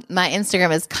 My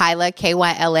Instagram is Kyla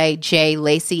Kyla J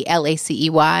Lacey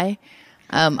LACEY.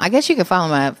 I guess you can follow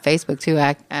my Facebook too.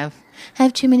 I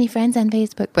have too many friends on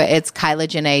Facebook, but it's Kyla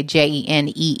Janae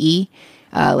JENEE,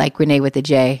 like Renee with the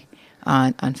J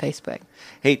on Facebook.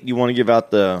 Hey, you want to give out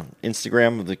the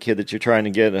Instagram of the kid that you're trying to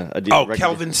get a deal?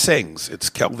 Kelvin Sings. It's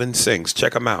Kelvin Sings.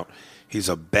 Check him out. He's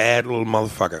a bad little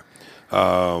motherfucker.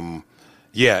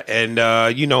 Yeah,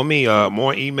 and you know me.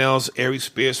 More emails. Aries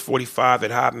Spears 45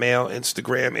 at Hotmail,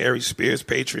 Instagram. Aries Spears,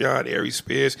 Patreon. Aries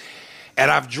Spears,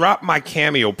 and I've dropped my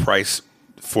Cameo price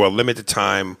for a limited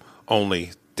time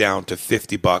only down to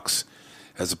 $50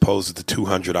 as opposed to the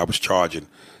 $200 I was charging,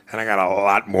 and I got a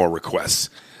lot more requests.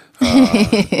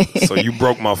 So you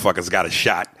broke motherfuckers got a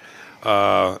shot,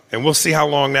 and we'll see how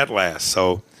long that lasts.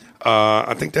 So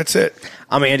I think that's it.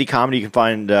 I'm Andy Comedy. You can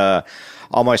find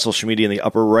all my social media in the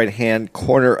upper right-hand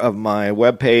corner of my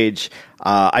webpage.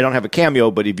 I don't have a Cameo,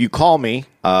 but if you call me,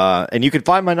 and you can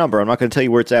find my number, I'm not going to tell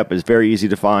you where it's at, but it's very easy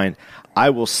to find.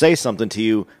 I will say something to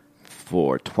you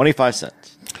for 25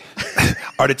 cents.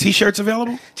 Are the T-shirts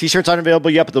available? T-shirts aren't available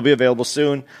yet, but they'll be available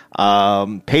soon.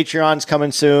 Patreon's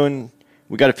coming soon.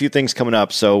 We got a few things coming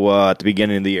up, so at the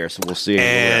beginning of the year, so we'll see.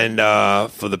 And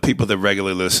for the people that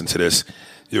regularly listen to this,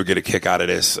 you'll get a kick out of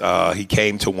this. He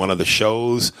came to one of the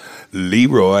shows,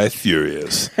 Leroy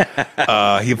Furious.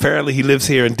 He lives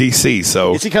here in D.C.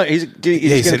 So is he coming? He's he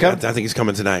going to come? I think he's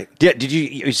coming tonight. Yeah. Did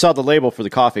you saw the label for the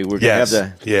coffee? We're going to have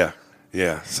the.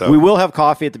 Yeah. So we will have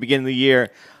coffee at the beginning of the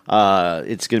year.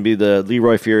 It's going to be the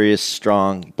Leroy Furious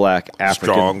Strong Black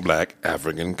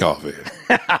African coffee.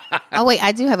 Oh wait,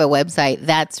 I do have a website.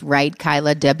 That's right,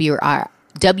 Kyla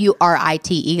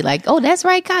WRITE. Like, oh, that's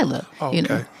right, Kyla. Oh,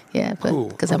 okay. Yeah, Cool.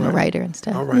 because I'm a writer and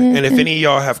stuff. All right. Yeah. And if any of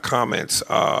y'all have comments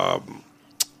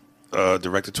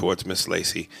directed towards Miss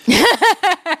Lacey, you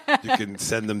can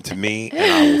send them to me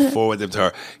and I will forward them to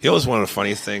her. It was one of the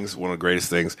funniest things, one of the greatest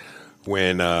things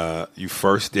when you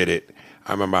first did it.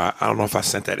 I remember, I don't know if I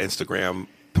sent that Instagram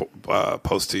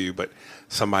post to you, but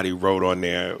somebody wrote on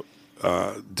there,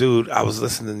 dude, I was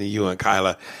listening to you and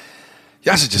Kyla.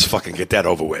 Y'all should just fucking get that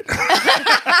over with.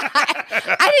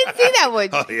 I didn't see that one.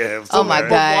 Oh, yeah. It was Oh, my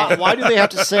hilarious. God. Why do they have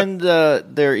to send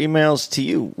their emails to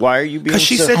you? Why are you being? Because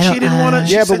she so, said she didn't want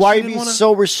to. Yeah, but why are you being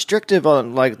so restrictive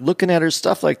on like looking at her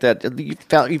stuff like that?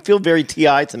 You feel very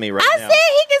TI to me right I now. said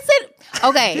he can send.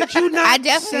 Okay, Did you not I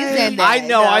definitely say said that. I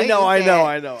know. No, he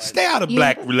said- Stay out of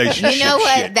black relationship. You know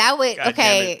what? shit. That would God damn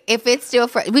okay. it. If it's still,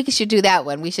 we should do that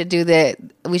one. We should do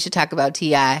We should talk about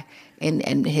T.I.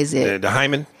 and his. The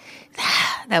hymen.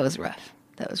 That was rough.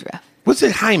 What's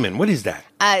it? Hymen. What is that?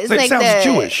 It's It like sounds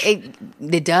Jewish.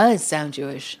 It does sound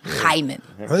Jewish. Hymen.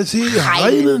 Let's see.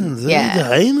 Hymen. Yeah.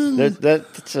 Hymen.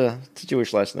 That's a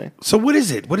Jewish last name. So what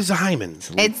is it? What is a hymen?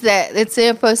 It's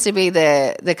supposed to be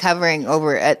the covering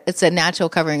over. It's a natural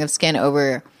covering of skin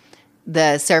over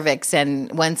the cervix,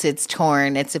 and once it's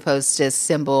torn, it's supposed to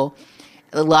symbol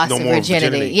the loss No of more virginity.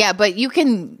 virginity. Yeah, but you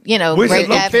can, Where's it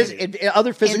have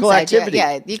Other physical inside, activity.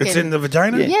 Yeah, you It's can. in the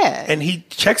vagina. Yeah. And he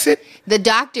checks it, The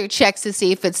doctor checks to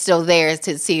see if it's still there,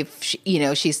 to see if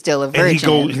she's still a virgin. and he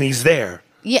goes, and he's there.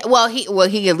 Yeah, well,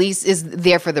 he at least is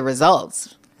there for the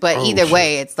results. But Oh, either shit.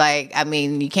 way, it's like, I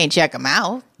mean, you can't check them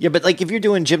out. Yeah, but like if you're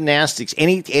doing gymnastics,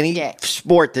 any Yeah.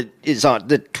 sport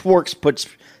that works puts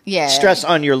Yeah. stress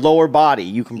on your lower body,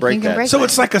 you can break You can that. break So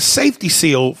it's like a safety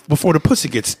seal before the pussy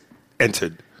gets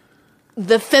entered.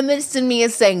 The feminist in me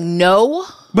is saying no,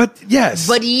 But yes.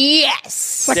 but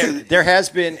yes. There has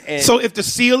been so if the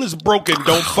seal is broken,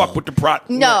 don't fuck with the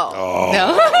No. Oh.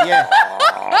 No. yeah.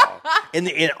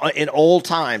 In old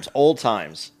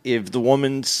times, if the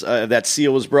woman's that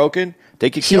seal was broken, they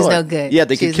could kill She's her. no good. Yeah,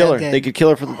 they She's could kill no her. good. They could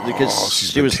kill her because Oh, she's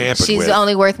she been was tampered She's with.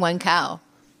 only worth one cow.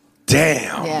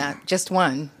 Damn. Yeah, just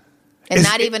one. And Is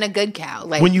not it- even a good cow.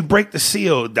 Like When you break the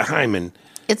seal, the hymen,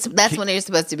 that's when you're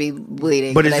supposed to be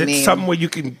bleeding. but is I it mean, something where you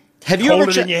can Have you hold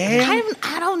ever it in tri- your hand?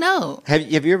 I don't know. Have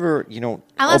you ever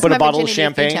I lost opened my a bottle of virginity a few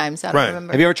champagne? times, so I Right. don't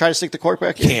remember. Have you ever tried to stick the cork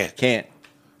back? Can't. Can't.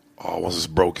 Oh, once it's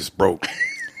broke, it's broke.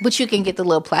 But you can get the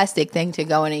little plastic thing to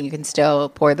go in, and you can still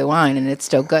pour the wine, and it's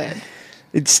still good.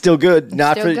 It's still good.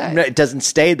 Not still for good. it doesn't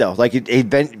stay though. Like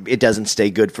it doesn't stay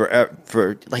good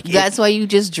for like That's why you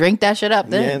just drink that shit up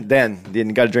then. then you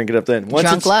got to drink it up then. Once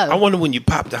Drunk it's- love. I wonder when you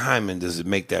pop the hymen, does it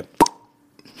make that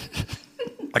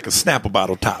like a Snapple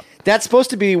bottle top? That's supposed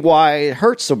to be why it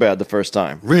hurts so bad the first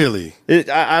time. Really?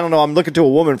 I don't know. I'm looking to a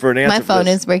woman for an answer. My for phone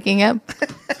this. is breaking up.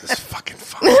 It's fucking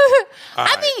fun.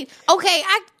 I mean, okay,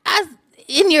 I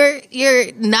in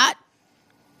your not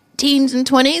teens and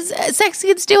 20s, sex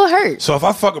can still hurt. So if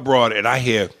I fuck abroad and I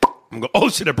hear, I'm going, oh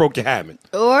shit, I broke your hymen.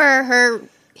 Or her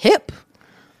hip.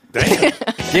 Damn.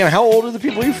 Damn, how old are the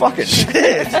people you fucking?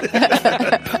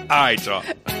 All right, y'all.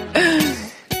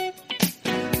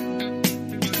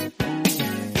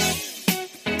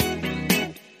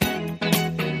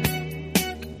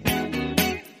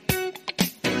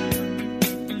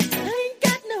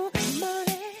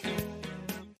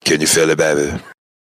 Can you feel it, baby?